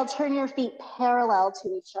exhale, turn your feet parallel to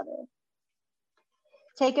each other.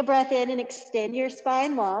 Take a breath in and extend your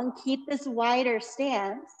spine long. Keep this wider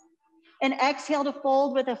stance. And exhale to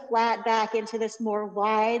fold with a flat back into this more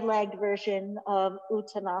wide-legged version of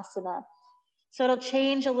Uttanasana. So it'll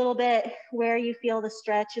change a little bit where you feel the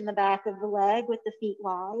stretch in the back of the leg with the feet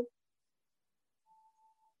wide.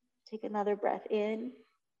 Take another breath in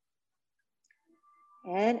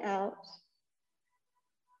and out.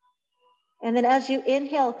 And then as you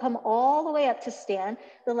inhale, come all the way up to stand.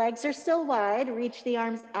 The legs are still wide. Reach the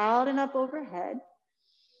arms out and up overhead.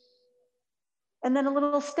 And then a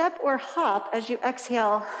little step or hop as you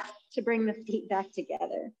exhale to bring the feet back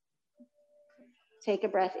together. Take a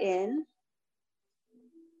breath in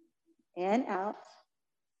and out.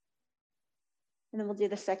 And then we'll do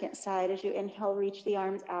the second side. As you inhale, reach the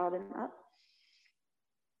arms out and up.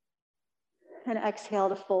 And exhale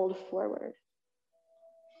to fold forward.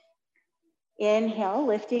 Inhale,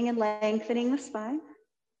 lifting and lengthening the spine.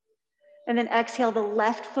 And then exhale, the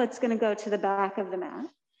left foot's going to go to the back of the mat.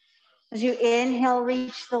 As you inhale,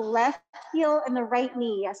 reach the left heel and the right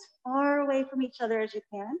knee as far away from each other as you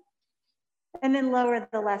can. And then lower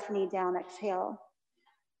the left knee down, exhale.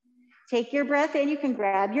 Take your breath in, you can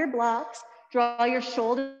grab your blocks, draw your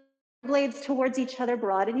shoulder blades towards each other,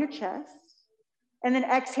 broaden your chest. And then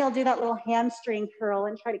exhale, do that little hamstring curl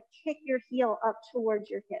and try to kick your heel up towards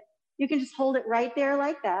your hip. You can just hold it right there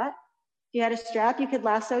like that. If you had a strap, you could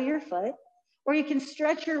lasso your foot, or you can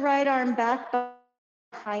stretch your right arm back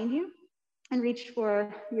behind you and reach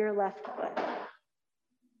for your left foot.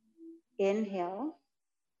 Inhale.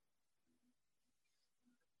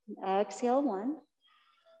 Exhale one.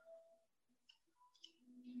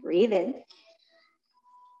 Breathe in.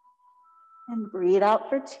 And breathe out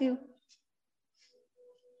for two.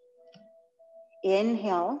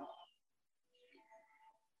 Inhale.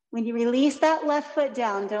 When you release that left foot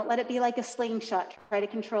down, don't let it be like a slingshot. Try to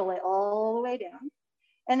control it all the way down.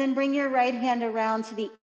 And then bring your right hand around to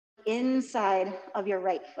the inside of your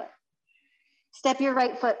right foot. Step your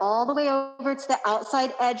right foot all the way over to the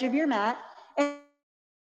outside edge of your mat. And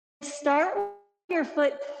start with your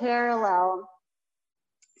foot parallel.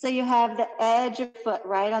 So you have the edge of the foot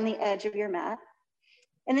right on the edge of your mat.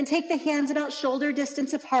 And then take the hands about shoulder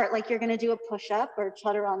distance apart like you're going to do a push-up or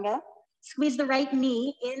chaturanga. Squeeze the right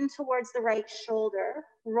knee in towards the right shoulder.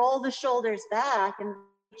 Roll the shoulders back and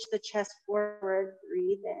reach the chest forward.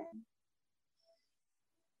 Breathe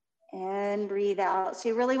in. And breathe out. So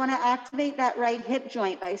you really want to activate that right hip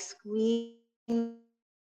joint by squeezing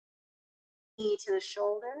to the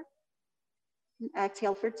shoulder. And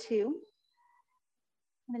exhale for 2.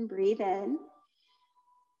 And then breathe in.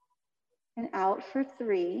 And out for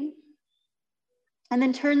 3. And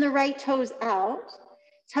then turn the right toes out.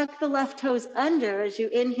 Tuck the left toes under as you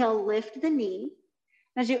inhale, lift the knee.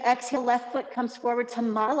 As you exhale, left foot comes forward to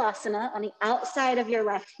Malasana on the outside of your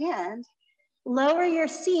left hand. Lower your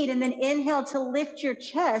seat and then inhale to lift your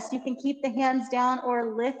chest. You can keep the hands down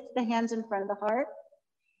or lift the hands in front of the heart.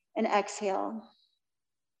 And exhale.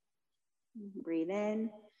 Breathe in.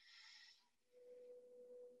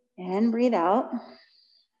 And breathe out.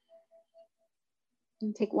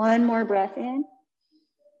 And take one more breath in.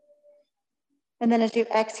 And then as you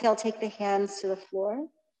exhale, take the hands to the floor.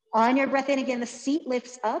 On your breath in again, the seat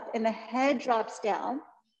lifts up and the head drops down.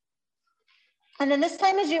 And then this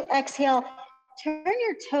time as you exhale, turn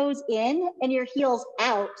your toes in and your heels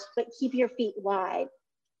out, but keep your feet wide.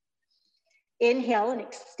 Inhale and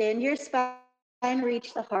extend your spine,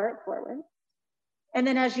 reach the heart forward. And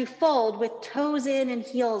then as you fold with toes in and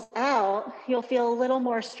heels out, you'll feel a little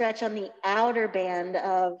more stretch on the outer band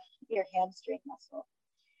of your hamstring muscle.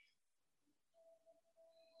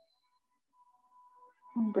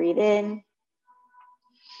 And breathe in.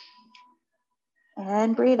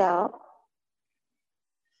 And breathe out.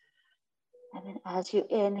 And then as you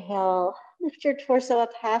inhale, lift your torso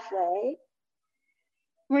up halfway.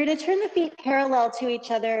 We're going to turn the feet parallel to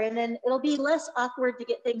each other, and then it'll be less awkward to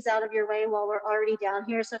get things out of your way while we're already down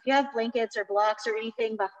here. So if you have blankets or blocks or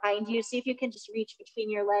anything behind you, see if you can just reach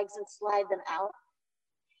between your legs and slide them out.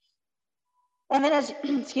 And then as,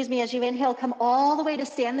 excuse me, as you inhale, come all the way to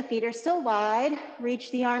stand. The feet are still wide. Reach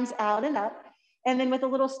the arms out and up. And then with a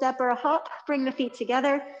little step or a hop, bring the feet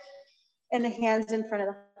together and the hands in front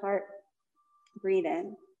of the heart. Breathe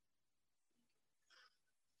in.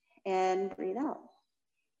 And breathe out.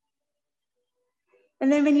 And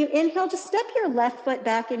then when you inhale, just step your left foot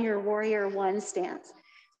back in your warrior one stance.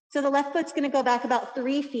 So the left foot's gonna go back about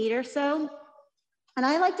 3 feet or so. And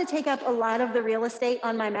I like to take up a lot of the real estate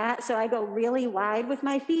on my mat, so I go really wide with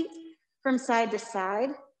my feet from side to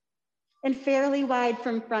side and fairly wide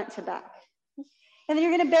from front to back. And then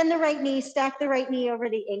you're gonna bend the right knee, stack the right knee over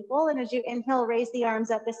the ankle, and as you inhale, raise the arms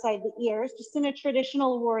up beside the ears, just in a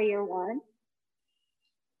traditional warrior one.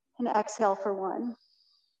 And exhale for 1.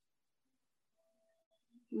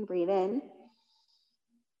 And breathe in.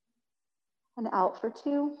 And out for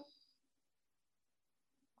 2.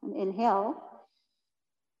 And inhale.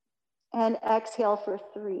 And exhale for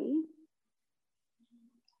 3.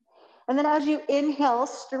 And then as you inhale,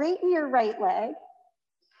 straighten your right leg.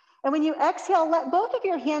 And when you exhale, let both of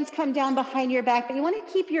your hands come down behind your back, but you want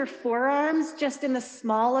to keep your forearms just in the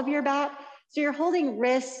small of your back. So you're holding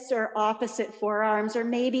wrists or opposite forearms, or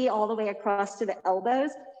maybe all the way across to the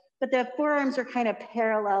elbows, but the forearms are kind of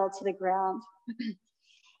parallel to the ground.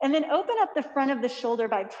 And then open up the front of the shoulder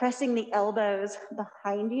by pressing the elbows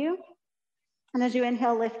behind you. And as you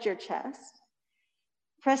inhale, lift your chest.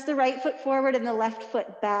 Press the right foot forward and the left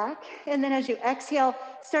foot back. And then as you exhale,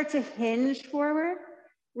 start to hinge forward,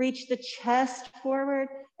 reach the chest forward,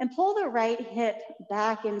 and pull the right hip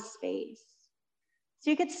back in space. So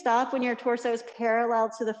you could stop when your torso is parallel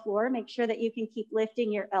to the floor. Make sure that you can keep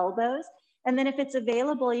lifting your elbows. And then if it's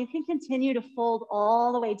available, you can continue to fold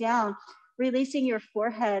all the way down, releasing your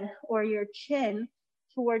forehead or your chin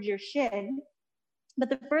towards your shin. But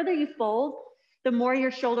the further you fold, the more your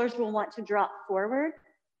shoulders will want to drop forward.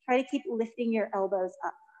 Try to keep lifting your elbows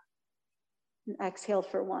up. And exhale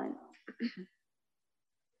for 1.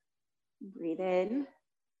 Breathe in.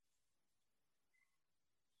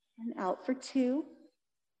 And out for 2.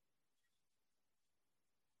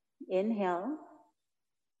 Inhale.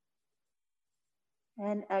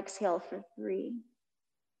 And exhale for 3.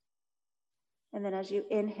 And then as you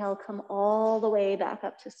inhale, come all the way back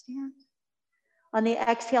up to stand. On the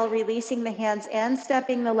exhale, releasing the hands and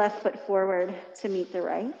stepping the left foot forward to meet the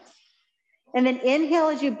right. And then inhale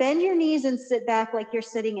as you bend your knees and sit back like you're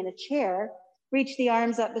sitting in a chair. Reach the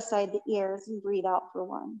arms up beside the ears and breathe out for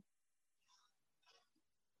 1.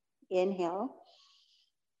 Inhale.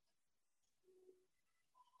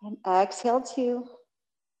 And exhale 2.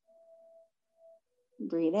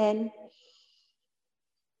 Breathe in.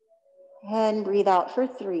 And breathe out for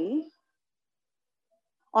 3.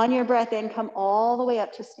 On your breath in, come all the way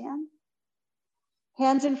up to stand.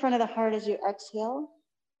 Hands in front of the heart as you exhale.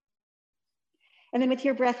 And then with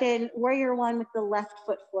your breath in, warrior one with the left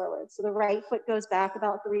foot forward. So the right foot goes back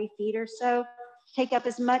about 3 feet or so. Take up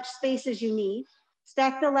as much space as you need.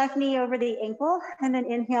 Stack the left knee over the ankle and then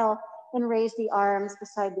inhale and raise the arms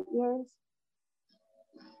beside the ears.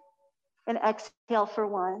 And exhale for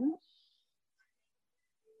 1.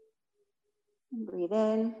 And breathe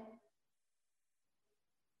in.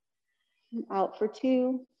 And out for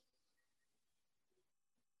 2.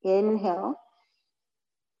 Inhale.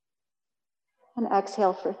 And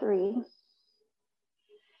exhale for 3.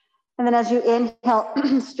 And then as you inhale,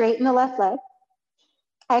 straighten the left leg.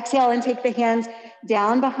 Exhale and take the hands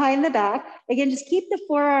down behind the back. Again, just keep the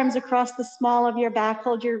forearms across the small of your back.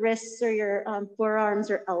 Hold your wrists or your forearms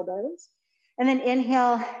or elbows. And then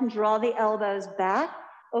inhale, draw the elbows back.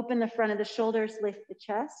 Open the front of the shoulders, lift the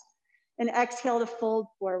chest. And exhale to fold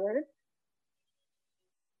forward.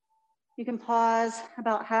 You can pause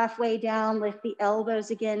about halfway down, lift the elbows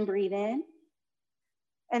again, breathe in.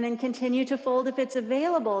 And then continue to fold if it's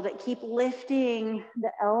available, but keep lifting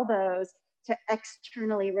the elbows to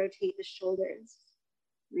externally rotate the shoulders.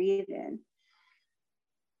 Breathe in.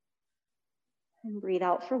 And breathe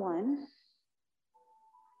out for 1.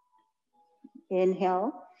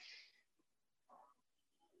 Inhale.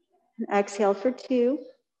 And exhale for 2.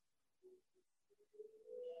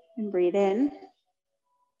 And breathe in.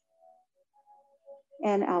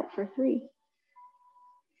 And out for 3.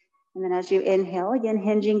 And then as you inhale, again,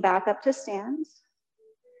 hinging back up to stand.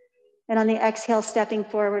 And on the exhale, stepping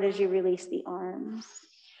forward as you release the arms.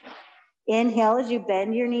 Inhale as you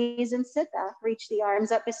bend your knees and sit back. Reach the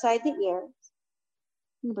arms up beside the ears.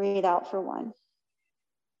 And breathe out for 1.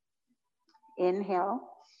 Inhale.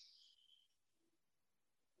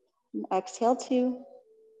 And exhale 2.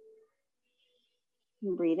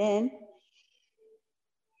 And breathe in.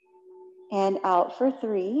 And out for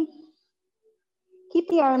 3. Keep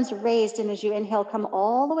the arms raised, and as you inhale, come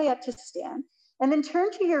all the way up to stand. And then turn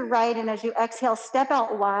to your right, and as you exhale, step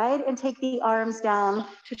out wide and take the arms down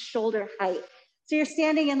to shoulder height. So you're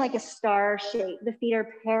standing in like a star shape. The feet are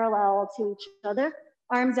parallel to each other,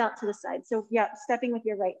 arms out to the side. So yeah, stepping with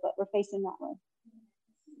your right foot, we're facing that way.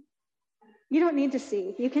 You don't need to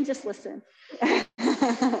see, you can just listen.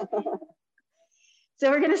 So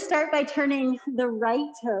we're gonna start by turning the right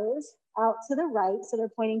toes out to the right, so they're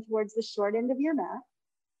pointing towards the short end of your mat.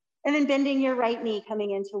 And then bending your right knee,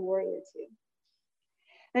 coming into warrior 2.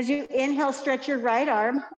 As you inhale, stretch your right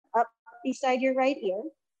arm up beside your right ear,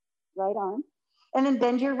 right arm. And then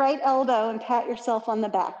bend your right elbow and pat yourself on the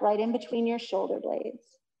back, right in between your shoulder blades.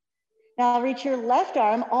 Now reach your left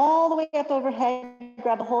arm all the way up overhead,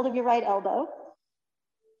 grab a hold of your right elbow.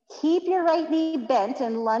 Keep your right knee bent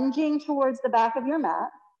and lunging towards the back of your mat.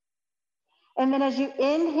 And then as you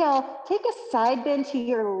inhale, take a side bend to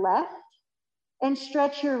your left and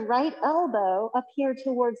stretch your right elbow up here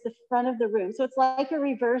towards the front of the room. So it's like a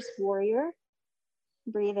reverse warrior.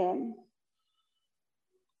 Breathe in.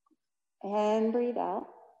 And breathe out.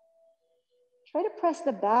 Try to press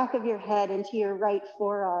the back of your head into your right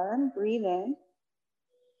forearm. Breathe in.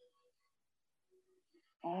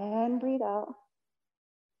 And breathe out.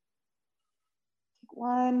 Take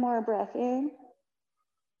one more breath in.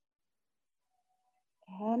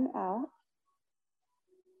 And out.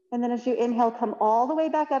 And then as you inhale, come all the way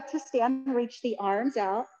back up to stand, reach the arms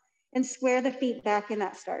out, and square the feet back in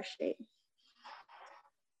that star shape.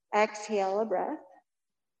 Exhale a breath.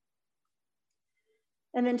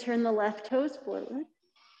 And then turn the left toes forward.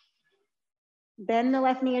 Bend the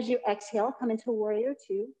left knee as you exhale, come into warrior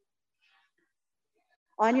 2.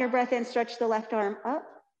 On your breath in, stretch the left arm up,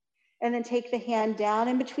 and then take the hand down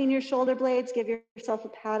in between your shoulder blades. Give yourself a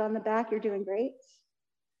pat on the back. You're doing great.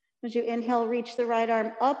 As you inhale, reach the right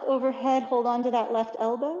arm up overhead, hold on to that left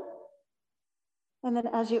elbow. And then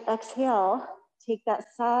as you exhale, take that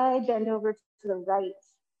side bend over to the right.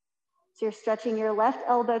 So you're stretching your left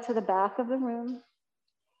elbow to the back of the room.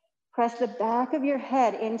 Press the back of your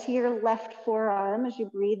head into your left forearm as you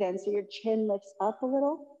breathe in, so your chin lifts up a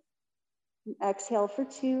little. And exhale for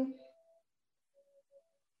 2.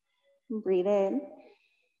 And breathe in.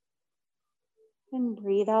 And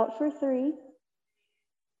breathe out for 3.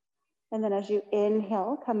 And then as you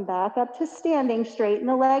inhale, come back up to standing, straighten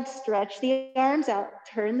the legs, stretch the arms out,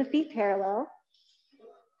 turn the feet parallel.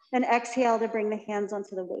 And exhale to bring the hands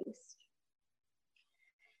onto the waist.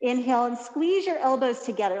 Inhale and squeeze your elbows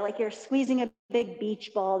together like you're squeezing a big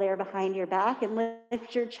beach ball there behind your back, and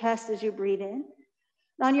lift your chest as you breathe in.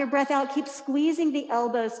 On your breath out, keep squeezing the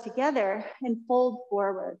elbows together and fold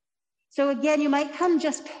forward. So again, you might come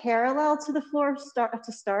just parallel to the floor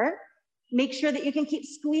to start. Make sure that you can keep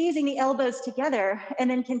squeezing the elbows together and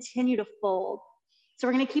then continue to fold. So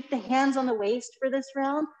we're gonna keep the hands on the waist for this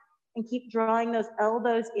round and keep drawing those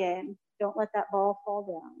elbows in. Don't let that ball fall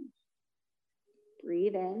down.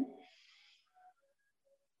 Breathe in.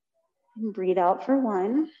 And breathe out for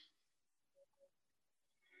 1.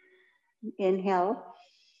 Inhale.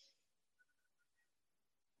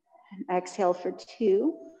 And exhale for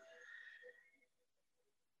 2.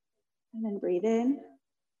 And then breathe in.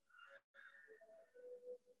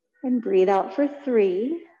 And breathe out for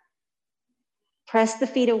 3. Press the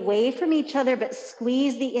feet away from each other, but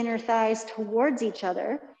squeeze the inner thighs towards each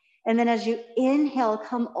other. And then as you inhale,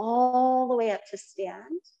 come all the way up to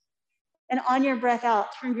stand. And on your breath out,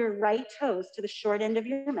 turn your right toes to the short end of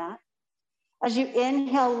your mat. As you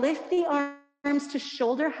inhale, lift the arms to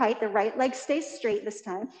shoulder height. The right leg stays straight this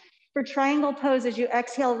time. For triangle pose, as you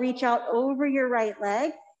exhale, reach out over your right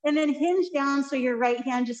leg and then hinge down so your right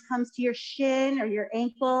hand just comes to your shin or your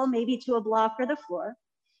ankle, maybe to a block or the floor.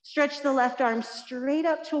 Stretch the left arm straight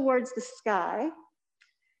up towards the sky.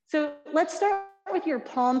 So let's start with your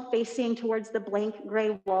palm facing towards the blank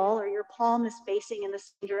gray wall, or your palm is facing in the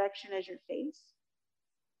same direction as your face.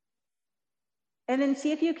 And then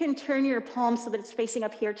see if you can turn your palm so that it's facing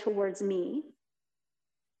up here towards me.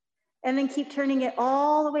 And then keep turning it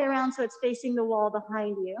all the way around so it's facing the wall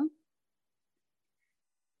behind you.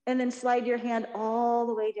 And then slide your hand all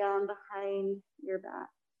the way down behind your back.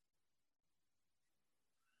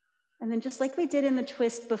 And then just like we did in the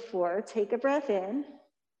twist before, take a breath in.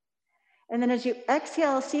 And then as you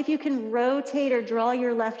exhale, see if you can rotate or draw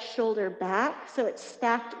your left shoulder back so it's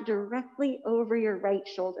stacked directly over your right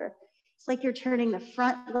shoulder. It's like you're turning the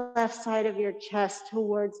front left side of your chest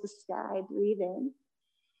towards the sky. Breathe in.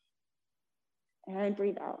 And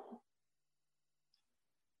breathe out.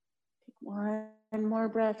 Take one more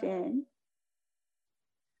breath in.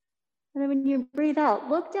 And then when you breathe out,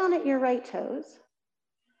 look down at your right toes.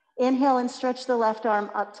 Inhale and stretch the left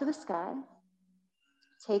arm up to the sky.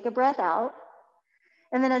 Take a breath out.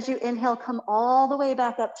 And then as you inhale, come all the way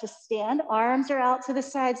back up to stand. Arms are out to the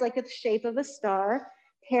sides like the shape of a star.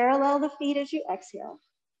 Parallel the feet as you exhale.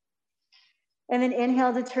 And then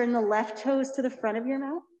inhale to turn the left toes to the front of your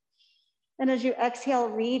mat. And as you exhale,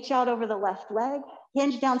 reach out over the left leg.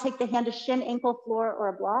 Hinge down, take the hand to shin, ankle, floor, or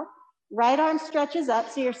a block. Right arm stretches up,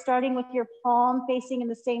 so you're starting with your palm facing in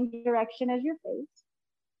the same direction as your face.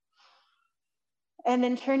 And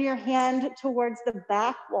then turn your hand towards the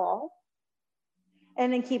back wall.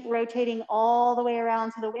 And then keep rotating all the way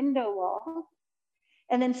around to the window wall.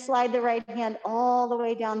 And then slide the right hand all the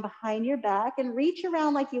way down behind your back and reach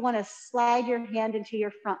around like you want to slide your hand into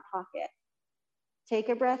your front pocket. Take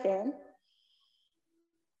a breath in.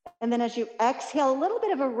 And then as you exhale, a little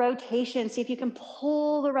bit of a rotation. See if you can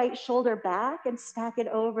pull the right shoulder back and stack it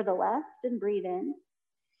over the left, and breathe in.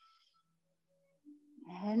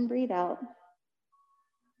 And breathe out.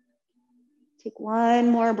 Take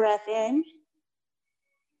one more breath in.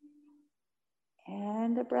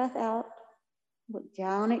 And a breath out. Look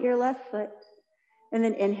down at your left foot. And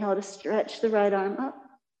then inhale to stretch the right arm up.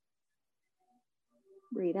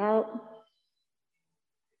 Breathe out.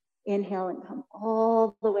 Inhale and come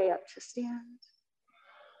all the way up to stand.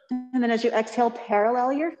 And then as you exhale,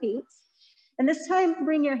 parallel your feet. And this time,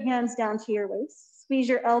 bring your hands down to your waist. Squeeze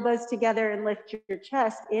your elbows together and lift your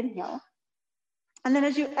chest. Inhale. And then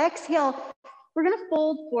as you exhale, we're going to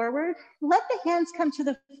fold forward. Let the hands come to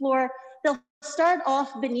the floor. They'll start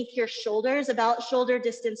off beneath your shoulders, about shoulder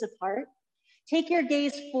distance apart. Take your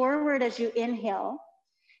gaze forward as you inhale.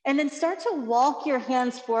 And then start to walk your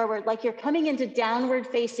hands forward like you're coming into downward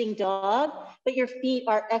facing dog, but your feet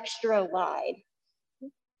are extra wide.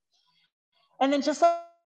 And then just like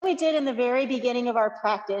we did in the very beginning of our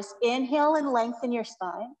practice, inhale and lengthen your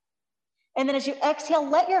spine. And then as you exhale,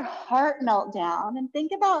 let your heart melt down and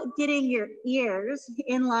think about getting your ears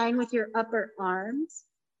in line with your upper arms.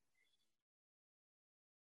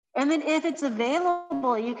 And then if it's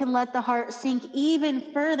available, you can let the heart sink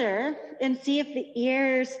even further and see if the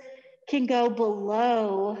ears can go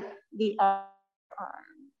below the upper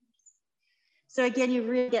arms. So again, you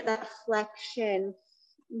really get that flexion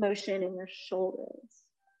motion in your shoulders.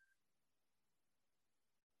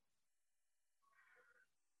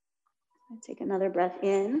 Take another breath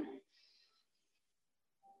in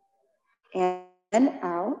and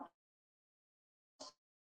out.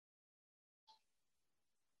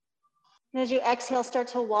 And as you exhale, start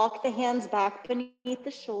to walk the hands back beneath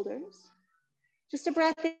the shoulders. Just a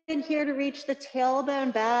breath in here to reach the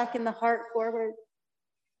tailbone back and the heart forward.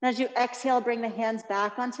 And as you exhale, bring the hands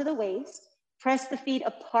back onto the waist. Press the feet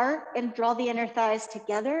apart and draw the inner thighs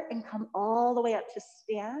together and come all the way up to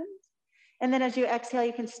stand. And then as you exhale,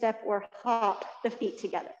 you can step or hop the feet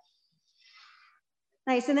together.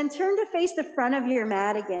 Nice, and then turn to face the front of your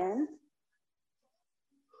mat again.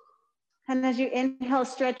 And as you inhale,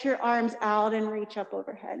 stretch your arms out and reach up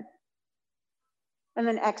overhead. And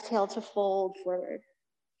then exhale to fold forward.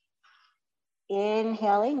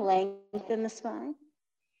 Inhaling, lengthen the spine.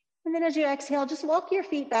 And then as you exhale, just walk your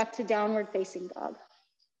feet back to downward facing dog.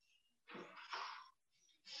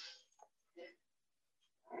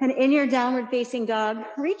 And in your downward facing dog,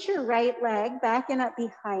 reach your right leg back and up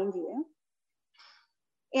behind you.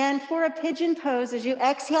 And for a pigeon pose, as you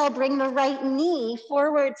exhale, bring the right knee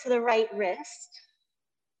forward to the right wrist.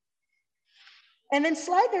 And then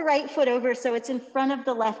slide the right foot over so it's in front of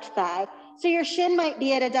the left thigh. So your shin might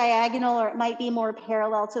be at a diagonal or it might be more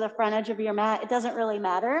parallel to the front edge of your mat. It doesn't really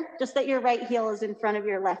matter, just that your right heel is in front of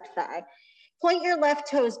your left thigh. Point your left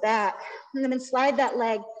toes back and then slide that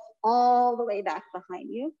leg all the way back behind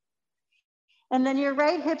you. And then your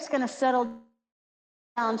right hip's gonna settle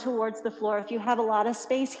down towards the floor. If you have a lot of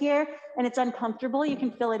space here and it's uncomfortable, you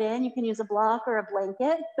can fill it in. You can use a block or a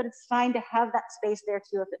blanket, but it's fine to have that space there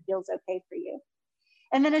too if it feels okay for you.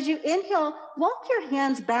 And then as you inhale, walk your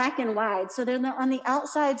hands back and wide. So they're on the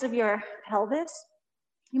outsides of your pelvis.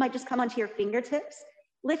 You might just come onto your fingertips,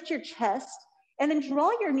 lift your chest, and then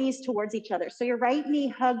draw your knees towards each other. So your right knee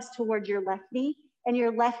hugs towards your left knee, and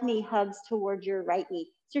your left knee hugs towards your right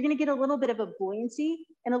knee. So you're gonna get a little bit of a buoyancy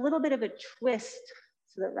and a little bit of a twist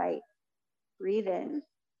to the right. Breathe in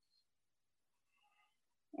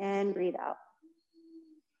and breathe out.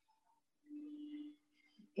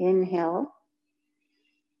 Inhale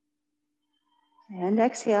and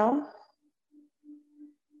exhale.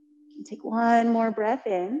 And take one more breath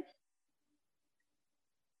in.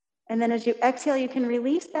 And then as you exhale, you can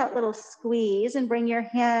release that little squeeze and bring your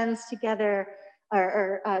hands together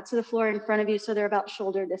or to the floor in front of you so they're about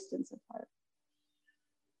shoulder distance apart.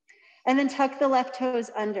 And then tuck the left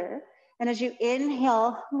toes under. And as you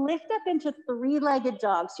inhale, lift up into three-legged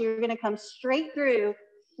dog. So you're gonna come straight through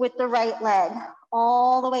with the right leg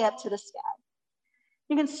all the way up to the sky.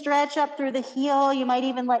 You can stretch up through the heel. You might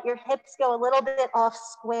even let your hips go a little bit off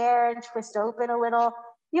square and twist open a little.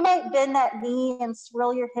 You might bend that knee and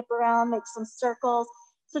swirl your hip around, make some circles.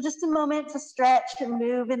 So just a moment to stretch and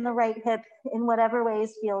move in the right hip in whatever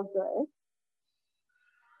ways feel good.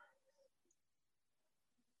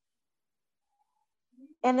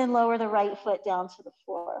 And then lower the right foot down to the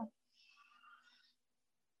floor.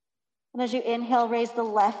 And as you inhale, raise the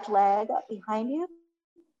left leg up behind you.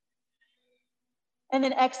 And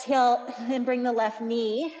then exhale and bring the left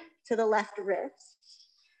knee to the left wrist.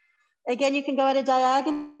 Again, you can go at a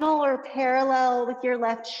diagonal or parallel with your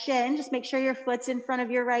left shin. Just make sure your foot's in front of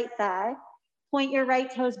your right thigh. Point your right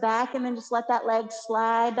toes back and then just let that leg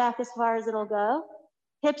slide back as far as it'll go.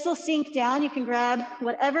 Hips will sink down. You can grab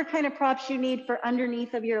whatever kind of props you need for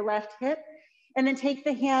underneath of your left hip. And then take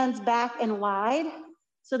the hands back and wide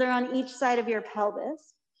so they're on each side of your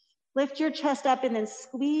pelvis. Lift your chest up and then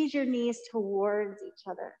squeeze your knees towards each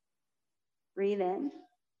other. Breathe in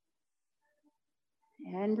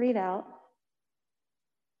and breathe out.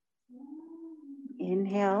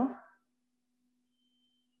 Inhale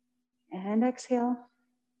and exhale.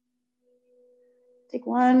 Take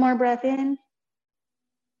one more breath in.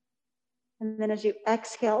 And then as you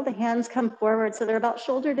exhale, the hands come forward so they're about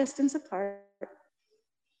shoulder distance apart.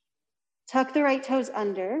 Tuck the right toes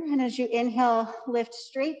under, and as you inhale, lift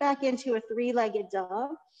straight back into a three-legged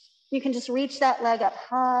dog. You can just reach that leg up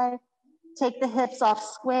high, take the hips off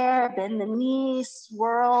square, bend the knee,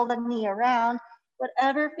 swirl the knee around,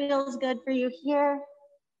 whatever feels good for you here.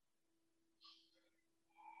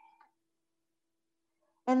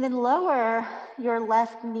 And then lower your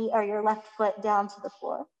left knee or your left foot down to the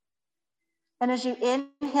floor. And as you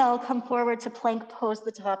inhale, come forward to plank pose,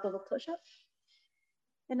 the top of a push-up.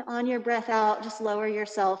 And on your breath out, just lower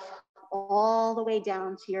yourself all the way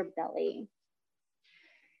down to your belly.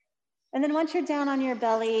 And then once you're down on your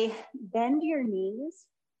belly, bend your knees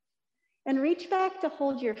and reach back to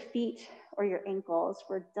hold your feet or your ankles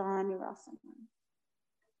for Dhanurasana.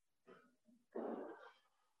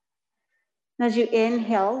 As you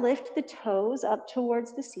inhale, lift the toes up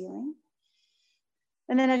towards the ceiling.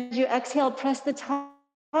 And then as you exhale, press the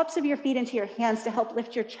tops of your feet into your hands to help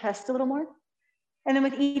lift your chest a little more. And then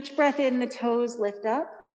with each breath in, the toes lift up.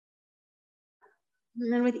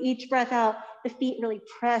 And then with each breath out, the feet really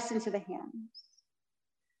press into the hands.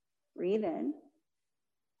 Breathe in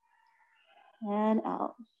and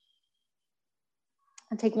out.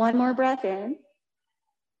 And take one more breath in.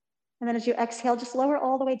 And then as you exhale, just lower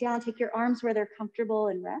all the way down. Take your arms where they're comfortable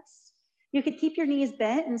and rest. You could keep your knees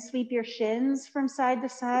bent and sweep your shins from side to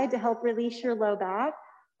side to help release your low back.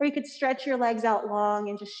 Or you could stretch your legs out long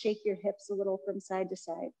and just shake your hips a little from side to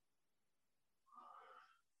side.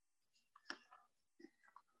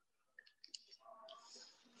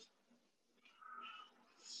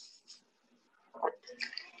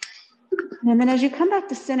 And then as you come back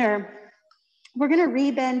to center, we're gonna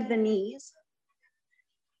rebend the knees.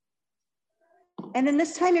 And then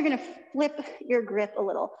this time you're gonna flip your grip a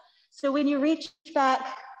little. So when you reach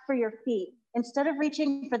back for your feet, instead of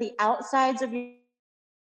reaching for the outsides of your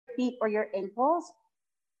feet or your ankles,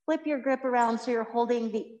 flip your grip around so you're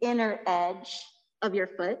holding the inner edge of your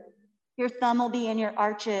foot. Your thumb will be in your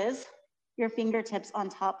arches, your fingertips on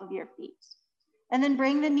top of your feet. And then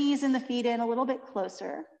bring the knees and the feet in a little bit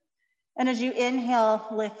closer. And as you inhale,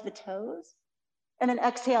 lift the toes. And then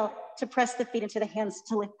exhale to press the feet into the hands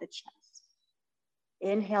to lift the chest.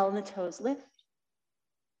 Inhale and the toes lift.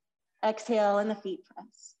 Exhale and the feet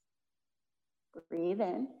press. Breathe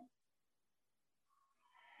in.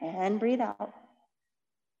 And breathe out.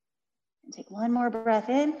 And take one more breath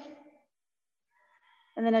in.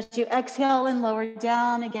 And then as you exhale and lower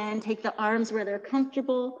down, again, take the arms where they're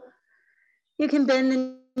comfortable. You can bend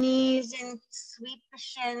the knees and sweep the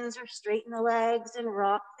shins or straighten the legs and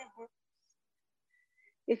rock the hips.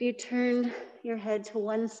 If you turn your head to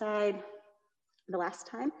one side the last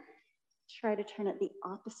time, try to turn it the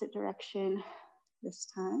opposite direction this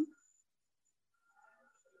time.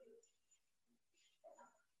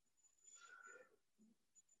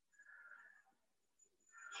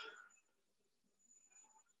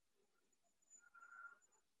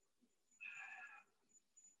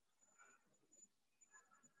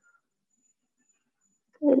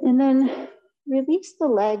 Good, and then release the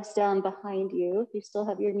legs down behind you if you still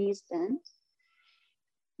have your knees bent.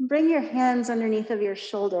 Bring your hands underneath of your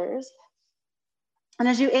shoulders. And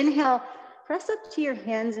as you inhale, press up to your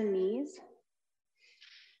hands and knees.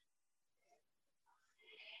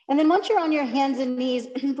 And then once you're on your hands and knees,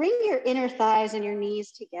 bring your inner thighs and your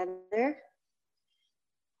knees together.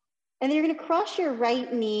 And then you're gonna cross your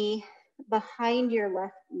right knee behind your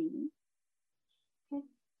left knee. Okay.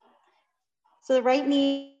 So the right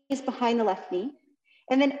knee is behind the left knee.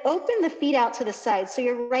 And then open the feet out to the side. So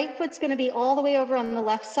your right foot's gonna be all the way over on the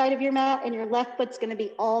left side of your mat, and your left foot's gonna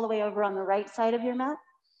be all the way over on the right side of your mat.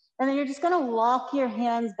 And then you're just gonna walk your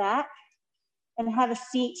hands back and have a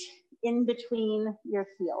seat in between your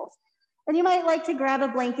heels. And you might like to grab a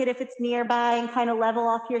blanket if it's nearby and kind of level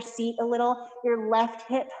off your seat a little. Your left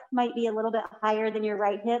hip might be a little bit higher than your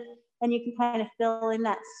right hip, and you can kind of fill in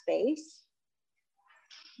that space.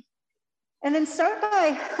 And then start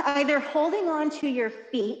by either holding on to your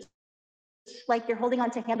feet, like you're holding on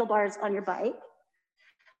to handlebars on your bike,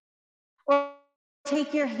 or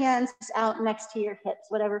take your hands out next to your hips,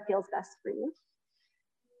 whatever feels best for you.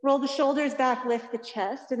 Roll the shoulders back, lift the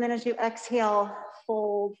chest, and then as you exhale,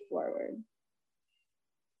 fold forward.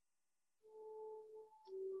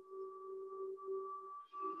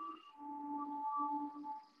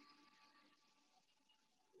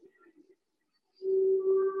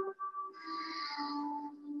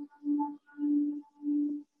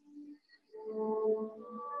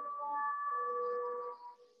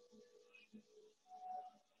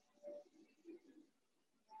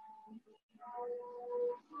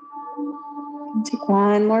 Take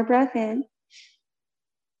one more breath in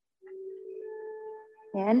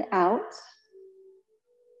and out.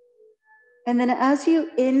 And then as you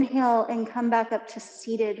inhale and come back up to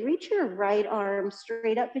seated, reach your right arm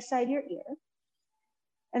straight up beside your ear.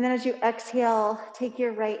 And then as you exhale, take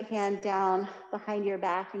your right hand down behind your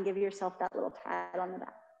back and give yourself that little pat on the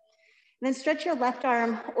back. And then stretch your left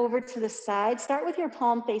arm over to the side. Start with your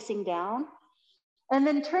palm facing down, and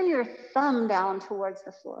then turn your thumb down towards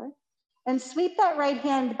the floor. And sweep that right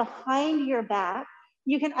hand behind your back.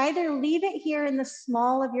 You can either leave it here in the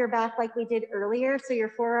small of your back like we did earlier, so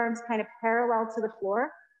your forearms kind of parallel to the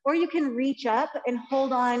floor, or you can reach up and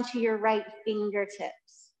hold on to your right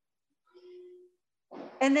fingertips.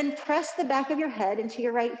 And then press the back of your head into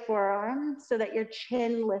your right forearm so that your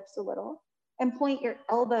chin lifts a little, and point your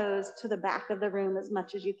elbows to the back of the room as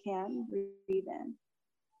much as you can. Breathe in.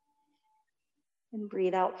 And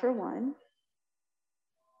breathe out for one.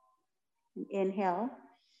 And inhale.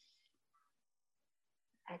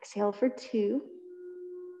 Exhale for two.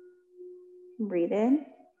 Breathe in.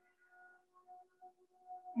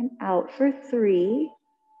 And out for three.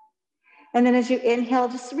 And then as you inhale,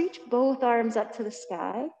 just reach both arms up to the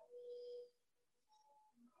sky.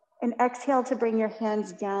 And exhale to bring your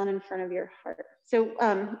hands down in front of your heart. So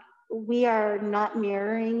we are not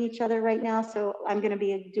mirroring each other right now, so I'm gonna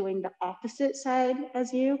be doing the opposite side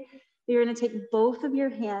as you. You're gonna take both of your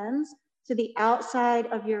hands to the outside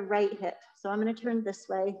of your right hip. So I'm gonna turn this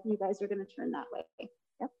way, you guys are gonna turn that way.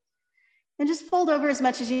 Yep. And just fold over as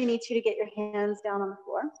much as you need to get your hands down on the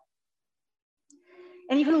floor.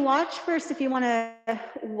 And you can watch first if you wanna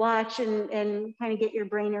watch and kind of get your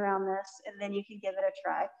brain around this, and then you can give it a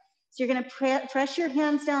try. So you're gonna press your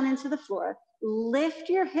hands down into the floor, lift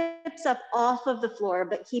your hips up off of the floor,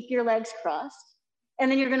 but keep your legs crossed.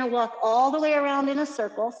 And then you're gonna walk all the way around in a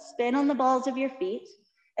circle, spin on the balls of your feet,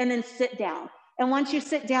 and then sit down. And once you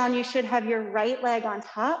sit down, you should have your right leg on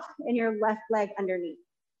top and your left leg underneath.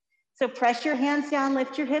 So press your hands down,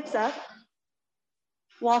 lift your hips up.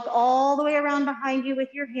 Walk all the way around behind you with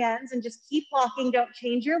your hands and just keep walking. Don't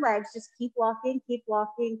change your legs. Just keep walking, keep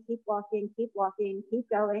walking, keep walking, keep walking, keep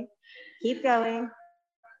going, keep going,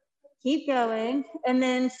 keep going. And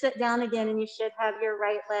then sit down again and you should have your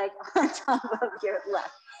right leg on top of your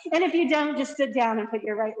left. And if you don't, just sit down and put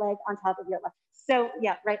your right leg on top of your left. So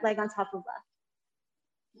yeah, right leg on top of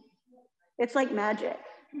left. It's like magic.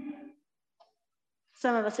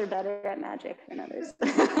 Some of us are better at magic than others.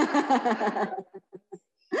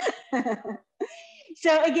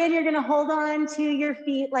 So again, you're gonna hold on to your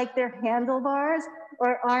feet like they're handlebars,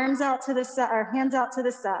 or arms out to the side, or hands out to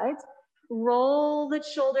the sides. Roll the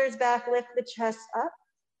shoulders back, lift the chest up,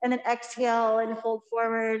 and then exhale and fold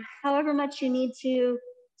forward however much you need to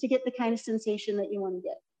get the kind of sensation that you want to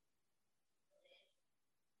get.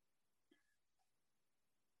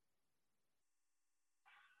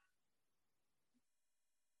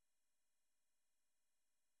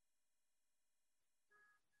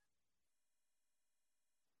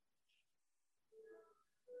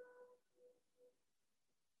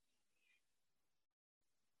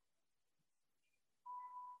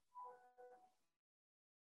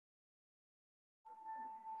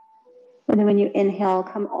 And then when you inhale,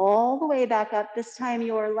 come all the way back up. This time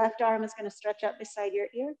your left arm is going to stretch up beside your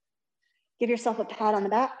ear. Give yourself a pat on the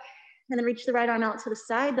back, and then reach the right arm out to the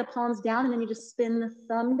side, the palms down, and then you just spin the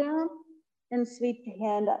thumb down and sweep the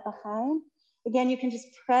hand up behind. Again, you can just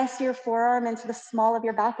press your forearm into the small of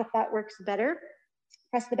your back if that works better.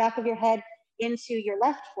 Press the back of your head into your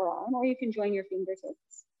left forearm, or you can join your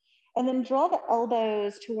fingertips. And then draw the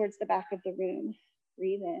elbows towards the back of the room.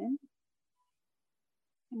 Breathe in.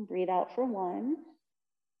 And breathe out for 1.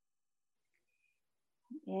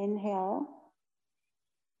 Inhale.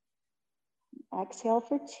 Exhale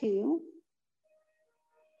for 2.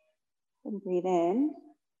 And breathe in.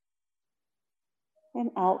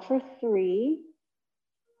 And out for 3.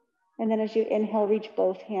 And then as you inhale, reach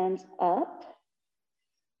both hands up.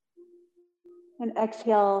 And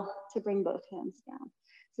exhale to bring both hands down.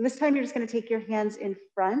 So this time you're just going to take your hands in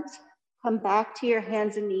front, come back to your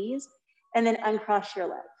hands and knees, and then uncross your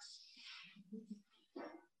legs.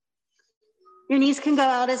 Your knees can go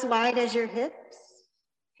out as wide as your hips.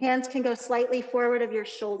 Hands can go slightly forward of your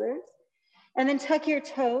shoulders. And then tuck your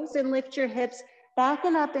toes and lift your hips back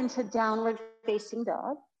and up into downward facing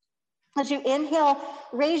dog. As you inhale,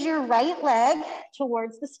 raise your right leg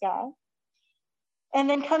towards the sky. And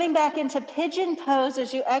then coming back into pigeon pose,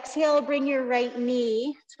 as you exhale, bring your right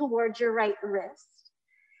knee towards your right wrist.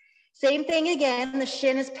 Same thing again, the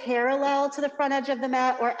shin is parallel to the front edge of the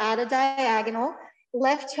mat or at a diagonal.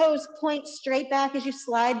 Left toes point straight back as you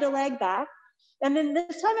slide the leg back. And then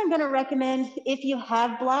this time I'm gonna recommend, if you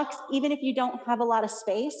have blocks, even if you don't have a lot of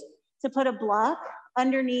space, to put a block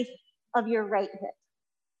underneath of your right hip.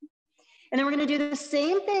 And then we're gonna do the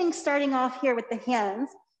same thing starting off here with the hands.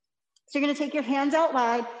 So you're gonna take your hands out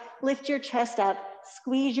wide, lift your chest up,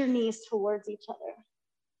 squeeze your knees towards each other.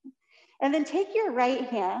 And then take your right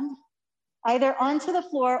hand, either onto the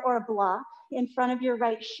floor or a block in front of your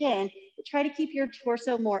right shin, but try to keep your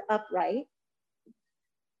torso more upright.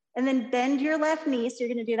 And then bend your left knee, so you're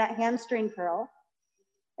gonna do that hamstring curl,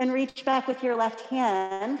 and reach back with your left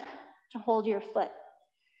hand to hold your foot.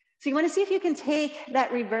 So you wanna see if you can take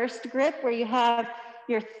that reversed grip where you have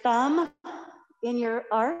your thumb in your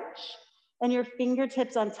arch and your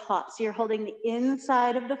fingertips on top. So you're holding the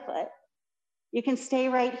inside of the foot. You can stay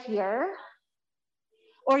right here,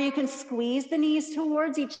 or you can squeeze the knees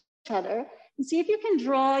towards each other and see if you can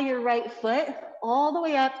draw your right foot all the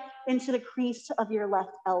way up into the crease of your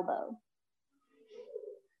left elbow.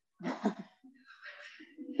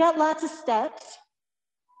 Got lots of steps.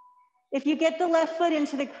 If you get the left foot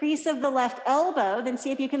into the crease of the left elbow, then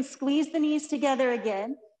see if you can squeeze the knees together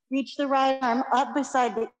again. Reach the right arm up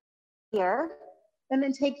beside the ear, and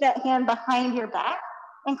then take that hand behind your back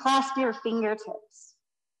and clasp your fingertips.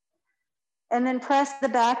 And then press the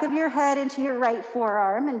back of your head into your right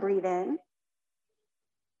forearm and breathe in.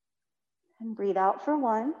 And breathe out for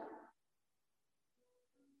 1.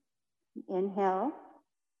 Inhale.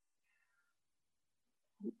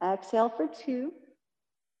 Exhale for 2.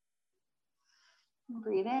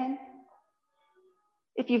 Breathe in.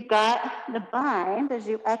 If you've got the bind, as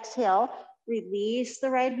you exhale, release the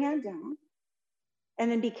right hand down. And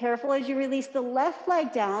then be careful as you release the left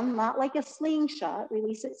leg down, not like a slingshot.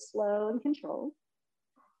 Release it slow and controlled.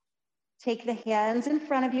 Take the hands in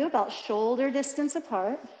front of you about shoulder distance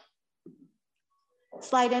apart.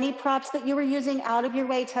 Slide any props that you were using out of your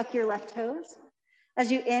way, tuck your left toes.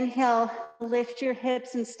 As you inhale, lift your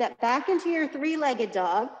hips and step back into your three-legged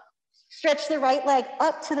dog. Stretch the right leg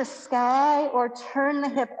up to the sky or turn the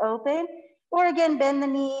hip open, or again, bend the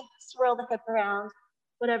knee, swirl the hip around,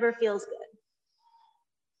 whatever feels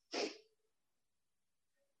good.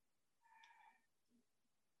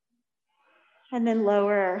 And then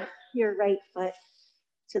lower your right foot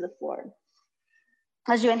to the floor.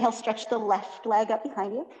 As you inhale, stretch the left leg up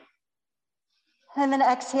behind you. And then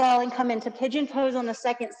exhale and come into pigeon pose on the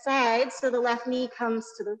second side, so the left knee comes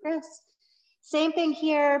to the wrist. Same thing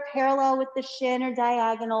here, parallel with the shin or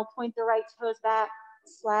diagonal, point the right toes back,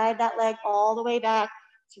 slide that leg all the way back.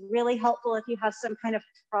 It's really helpful if you have some kind of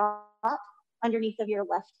prop underneath of your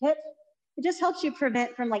left hip. It just helps you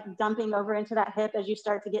prevent from like dumping over into that hip as you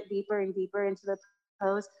start to get deeper and deeper into the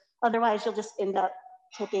pose. Otherwise, you'll just end up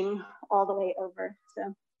tipping all the way over.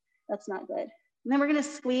 So that's not good. And then we're gonna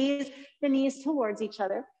squeeze the knees towards each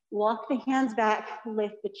other, walk the hands back,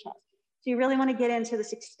 lift the chest. So you really wanna get into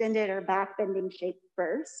this extended or back bending shape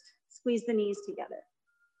first. Squeeze the knees together.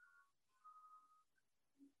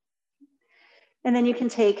 And then you can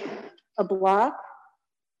take a block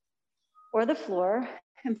or the floor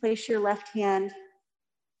and place your left hand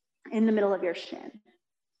in the middle of your shin.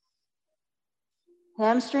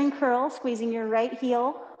 Hamstring curl, squeezing your right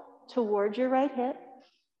heel towards your right hip.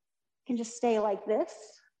 You can just stay like this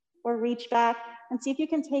or reach back and see if you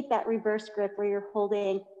can take that reverse grip where you're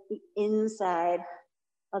holding the inside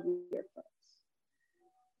of your foot.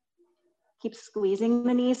 Keep squeezing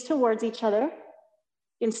the knees towards each other.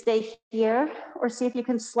 You can stay here or see if you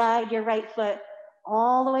can slide your right foot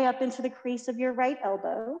all the way up into the crease of your right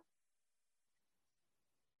elbow.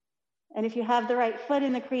 And if you have the right foot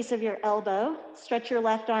in the crease of your elbow, stretch your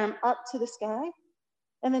left arm up to the sky.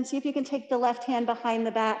 And then see if you can take the left hand behind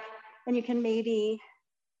the back and you can maybe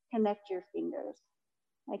connect your fingers.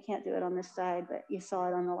 I can't do it on this side, but you saw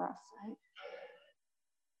it on the last side.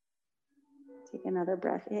 Take another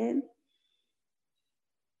breath in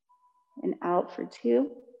and out for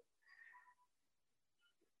 2.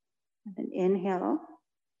 And then inhale.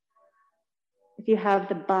 If you have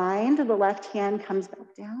the bind, the left hand comes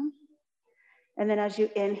back down. And then as you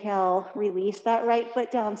inhale, release that right foot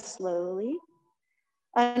down slowly.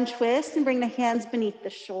 Untwist and bring the hands beneath the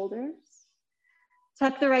shoulders.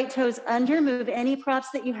 Tuck the right toes under, move any props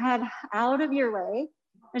that you have out of your way.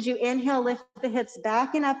 As you inhale, lift the hips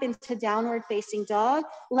back and up into downward facing dog.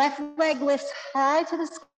 Left leg lifts high to the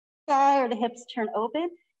sky or the hips turn open.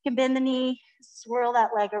 You can bend the knee, swirl that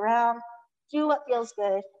leg around. Do what feels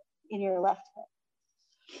good in your left hip.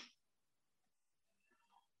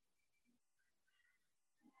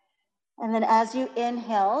 And then as you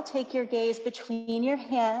inhale, take your gaze between your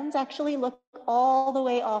hands. Actually look all the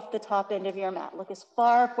way off the top end of your mat. Look as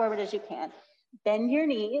far forward as you can. Bend your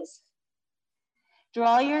knees.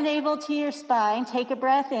 Draw your navel to your spine. Take a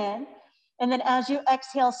breath in. And then as you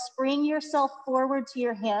exhale, spring yourself forward to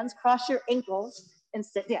your hands. Cross your ankles and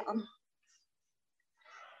sit down.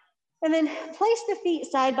 And then place the feet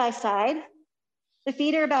side by side. The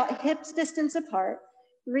feet are about hips distance apart.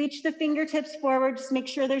 Reach the fingertips forward, just make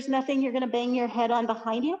sure there's nothing you're gonna bang your head on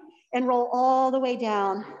behind you, and roll all the way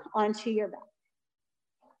down onto your back.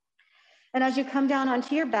 And as you come down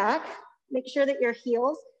onto your back, make sure that your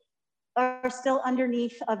heels are still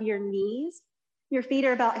underneath of your knees. Your feet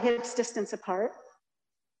are about hips distance apart.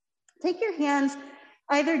 Take your hands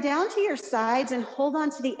either down to your sides and hold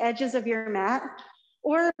on to the edges of your mat,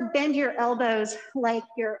 or bend your elbows like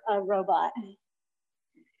you're a robot.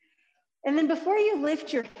 And then before you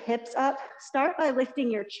lift your hips up, start by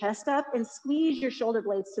lifting your chest up and squeeze your shoulder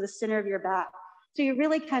blades to the center of your back. So you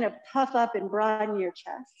really kind of puff up and broaden your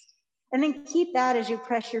chest. And then keep that as you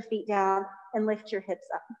press your feet down and lift your hips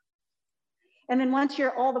up. And then once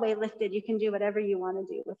you're all the way lifted, you can do whatever you want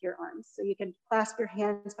to do with your arms. So you can clasp your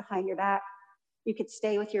hands behind your back. You could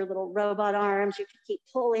stay with your little robot arms. You could keep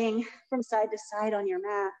pulling from side to side on your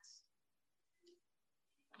mat.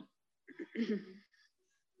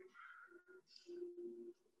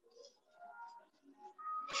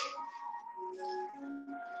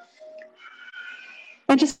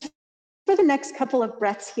 And just for the next couple of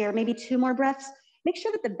breaths here, maybe 2 more breaths, make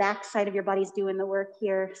sure that the back side of your body's doing the work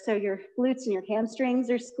here. So your glutes and your hamstrings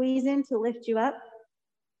are squeezing to lift you up.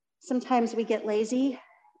 Sometimes we get lazy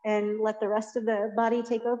and let the rest of the body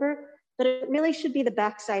take over, but it really should be the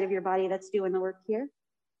back side of your body that's doing the work here.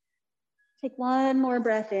 Take 1 more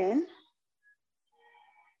breath in.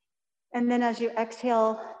 And then as you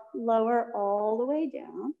exhale, lower all the way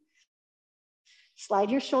down.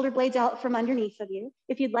 Slide your shoulder blades out from underneath of you.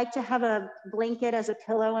 If you'd like to have a blanket as a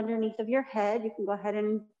pillow underneath of your head, you can go ahead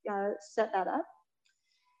and set that up.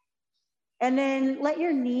 And then let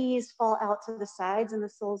your knees fall out to the sides and the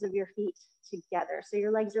soles of your feet together. So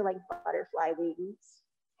your legs are like butterfly wings.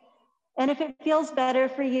 And if it feels better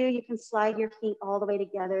for you, you can slide your feet all the way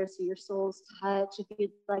together so your soles touch. If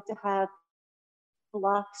you'd like to have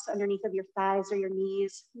blocks underneath of your thighs or your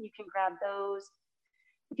knees, you can grab those.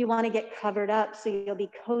 If you want to get covered up so you'll be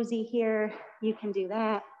cozy here, you can do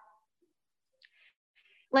that.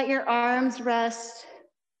 Let your arms rest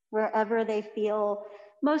wherever they feel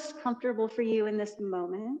most comfortable for you in this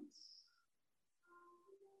moment.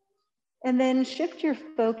 And then shift your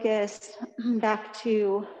focus back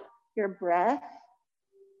to your breath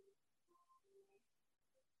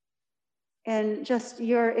and just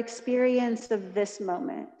your experience of this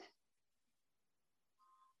moment.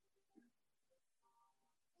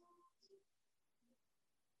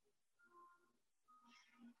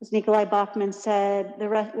 As Nikolai Bachman said,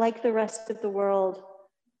 like the rest of the world,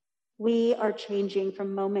 we are changing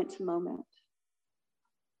from moment to moment.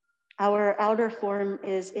 Our outer form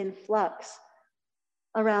is in flux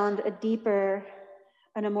around a deeper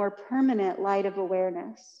and a more permanent light of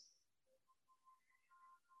awareness.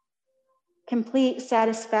 Complete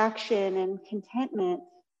satisfaction and contentment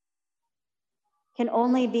can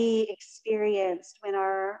only be experienced when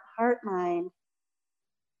our heart mind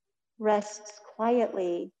rests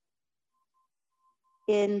quietly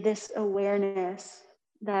in this awareness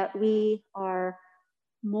that we are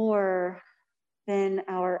more than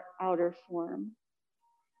our outer form.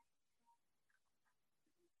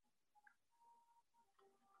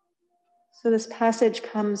 So this passage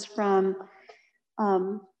comes from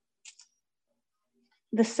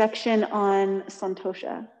the section on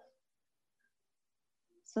Santosha.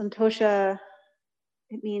 Santosha,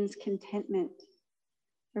 it means contentment,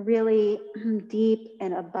 a really deep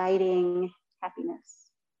and abiding happiness.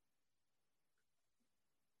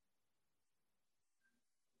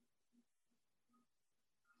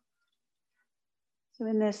 So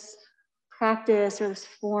in this practice or this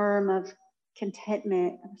form of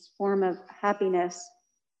contentment, this form of happiness,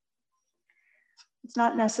 it's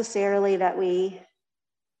not necessarily that we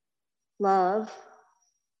love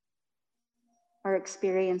our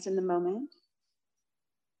experience in the moment,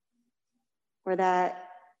 or that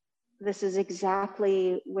this is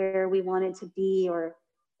exactly where we wanted to be or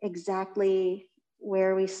exactly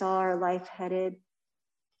where we saw our life headed.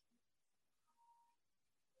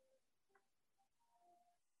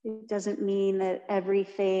 It doesn't mean that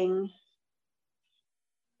everything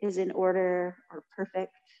is in order or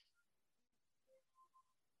perfect.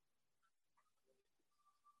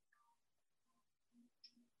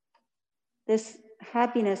 This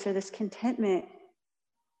happiness or this contentment,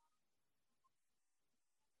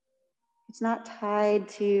 it's not tied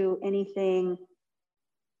to anything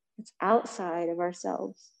that's outside of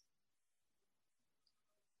ourselves.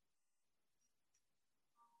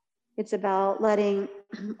 It's about letting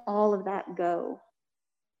all of that go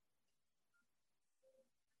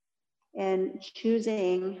and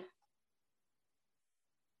choosing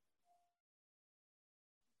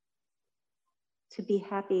to be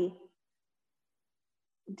happy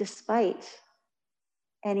despite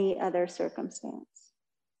any other circumstance.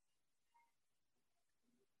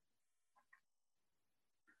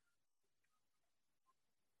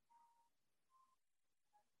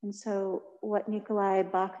 And so what Nikolai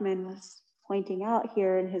Bachman was pointing out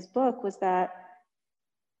here in his book was that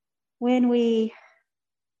when we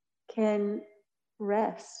can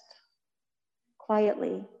rest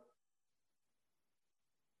quietly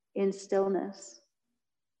in stillness,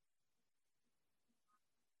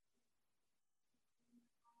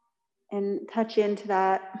 and touch into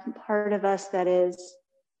that part of us that is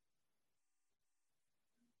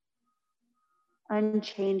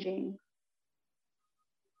unchanging.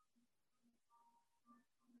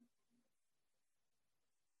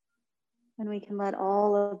 And we can let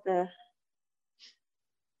all of the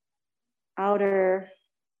outer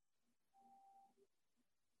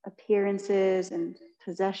appearances and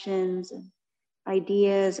possessions and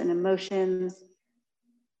ideas and emotions,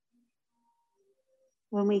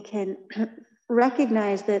 when we can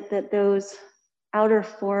recognize that those outer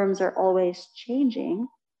forms are always changing,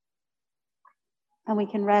 and we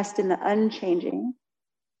can rest in the unchanging,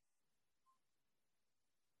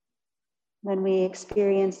 then we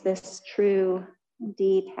experience this true,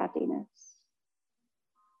 deep happiness.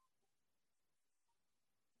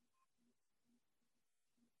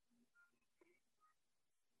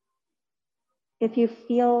 If you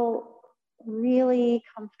feel really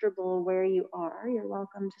comfortable where you are, you're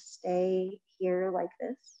welcome to stay here like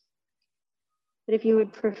this. But if you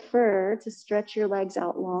would prefer to stretch your legs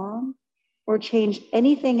out long or change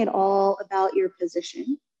anything at all about your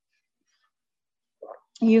position,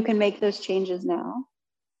 You can make those changes now.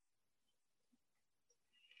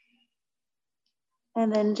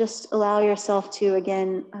 And then just allow yourself to,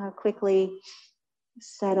 again, quickly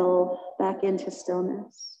settle back into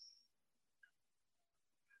stillness.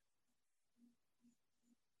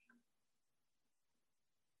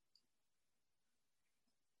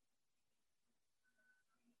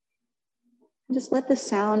 Just let the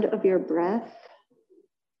sound of your breath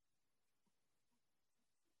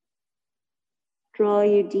draw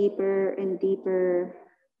you deeper and deeper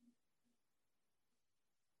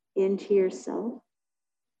into yourself.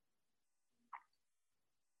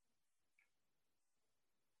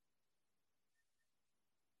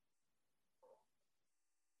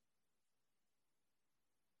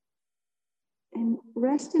 And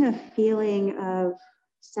rest in a feeling of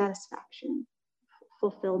satisfaction,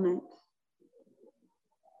 fulfillment.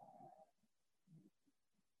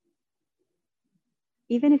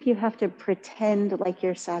 Even if you have to pretend like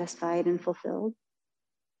you're satisfied and fulfilled.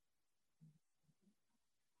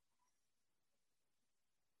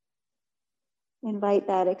 Invite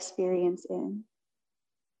that experience in.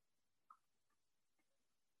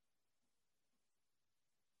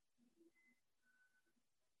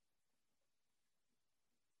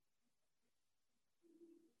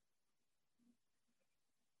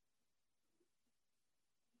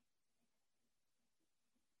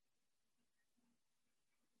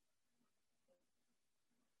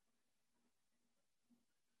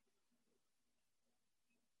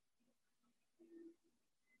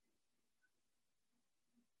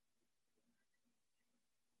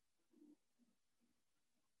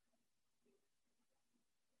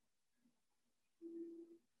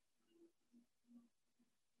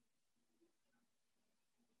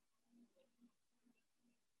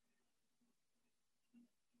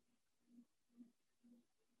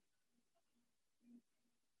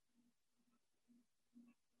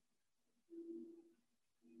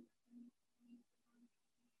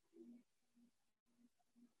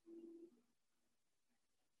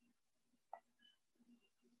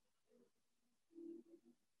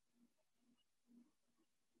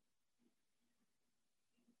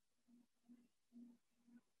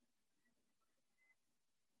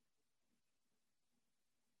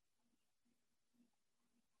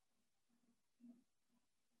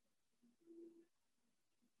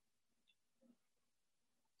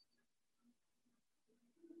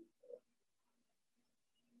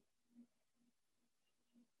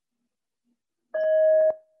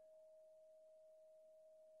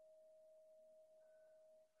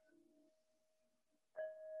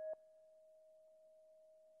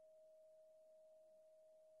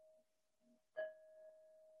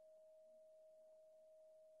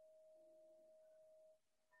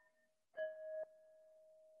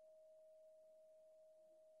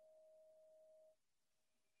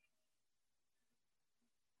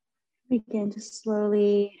 Begin to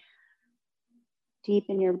slowly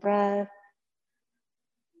deepen your breath,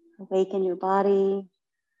 awaken your body.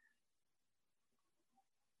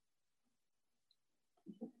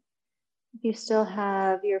 If you still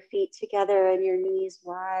have your feet together and your knees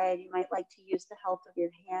wide, you might like to use the help of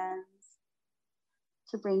your hands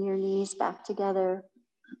to bring your knees back together.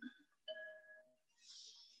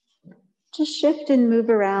 Just shift and move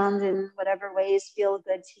around in whatever ways feel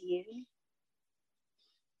good to you.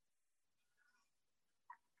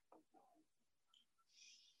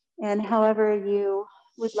 And however you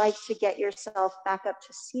would like to get yourself back up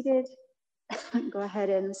to seated, go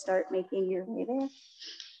ahead and start making your way there.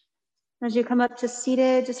 As you come up to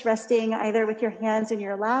seated, just resting either with your hands in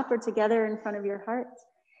your lap or together in front of your heart,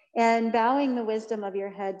 and bowing the wisdom of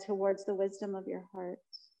your head towards the wisdom of your heart.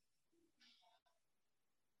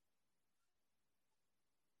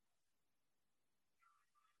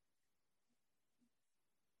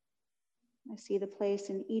 I see the place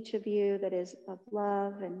in each of you that is of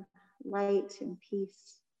love and light and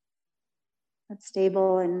peace, that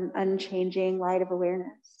stable and unchanging light of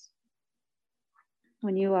awareness.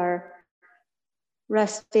 When you are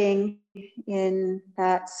resting in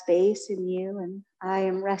that space in you, and I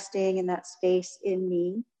am resting in that space in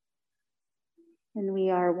me, and we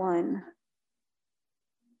are one.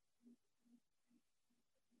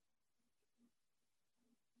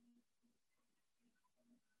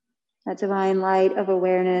 That divine light of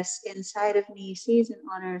awareness inside of me sees and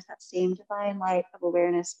honors that same divine light of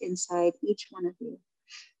awareness inside each one of you.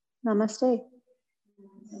 Namaste.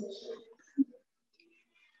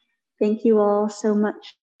 Thank you all so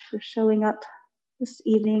much for showing up this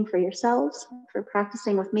evening, for yourselves, for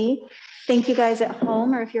practicing with me. Thank you guys at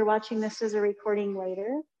home, or if you're watching this as a recording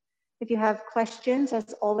later. If you have questions,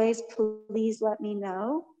 as always, please let me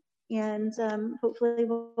know. And hopefully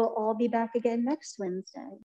we'll all be back again next Wednesday.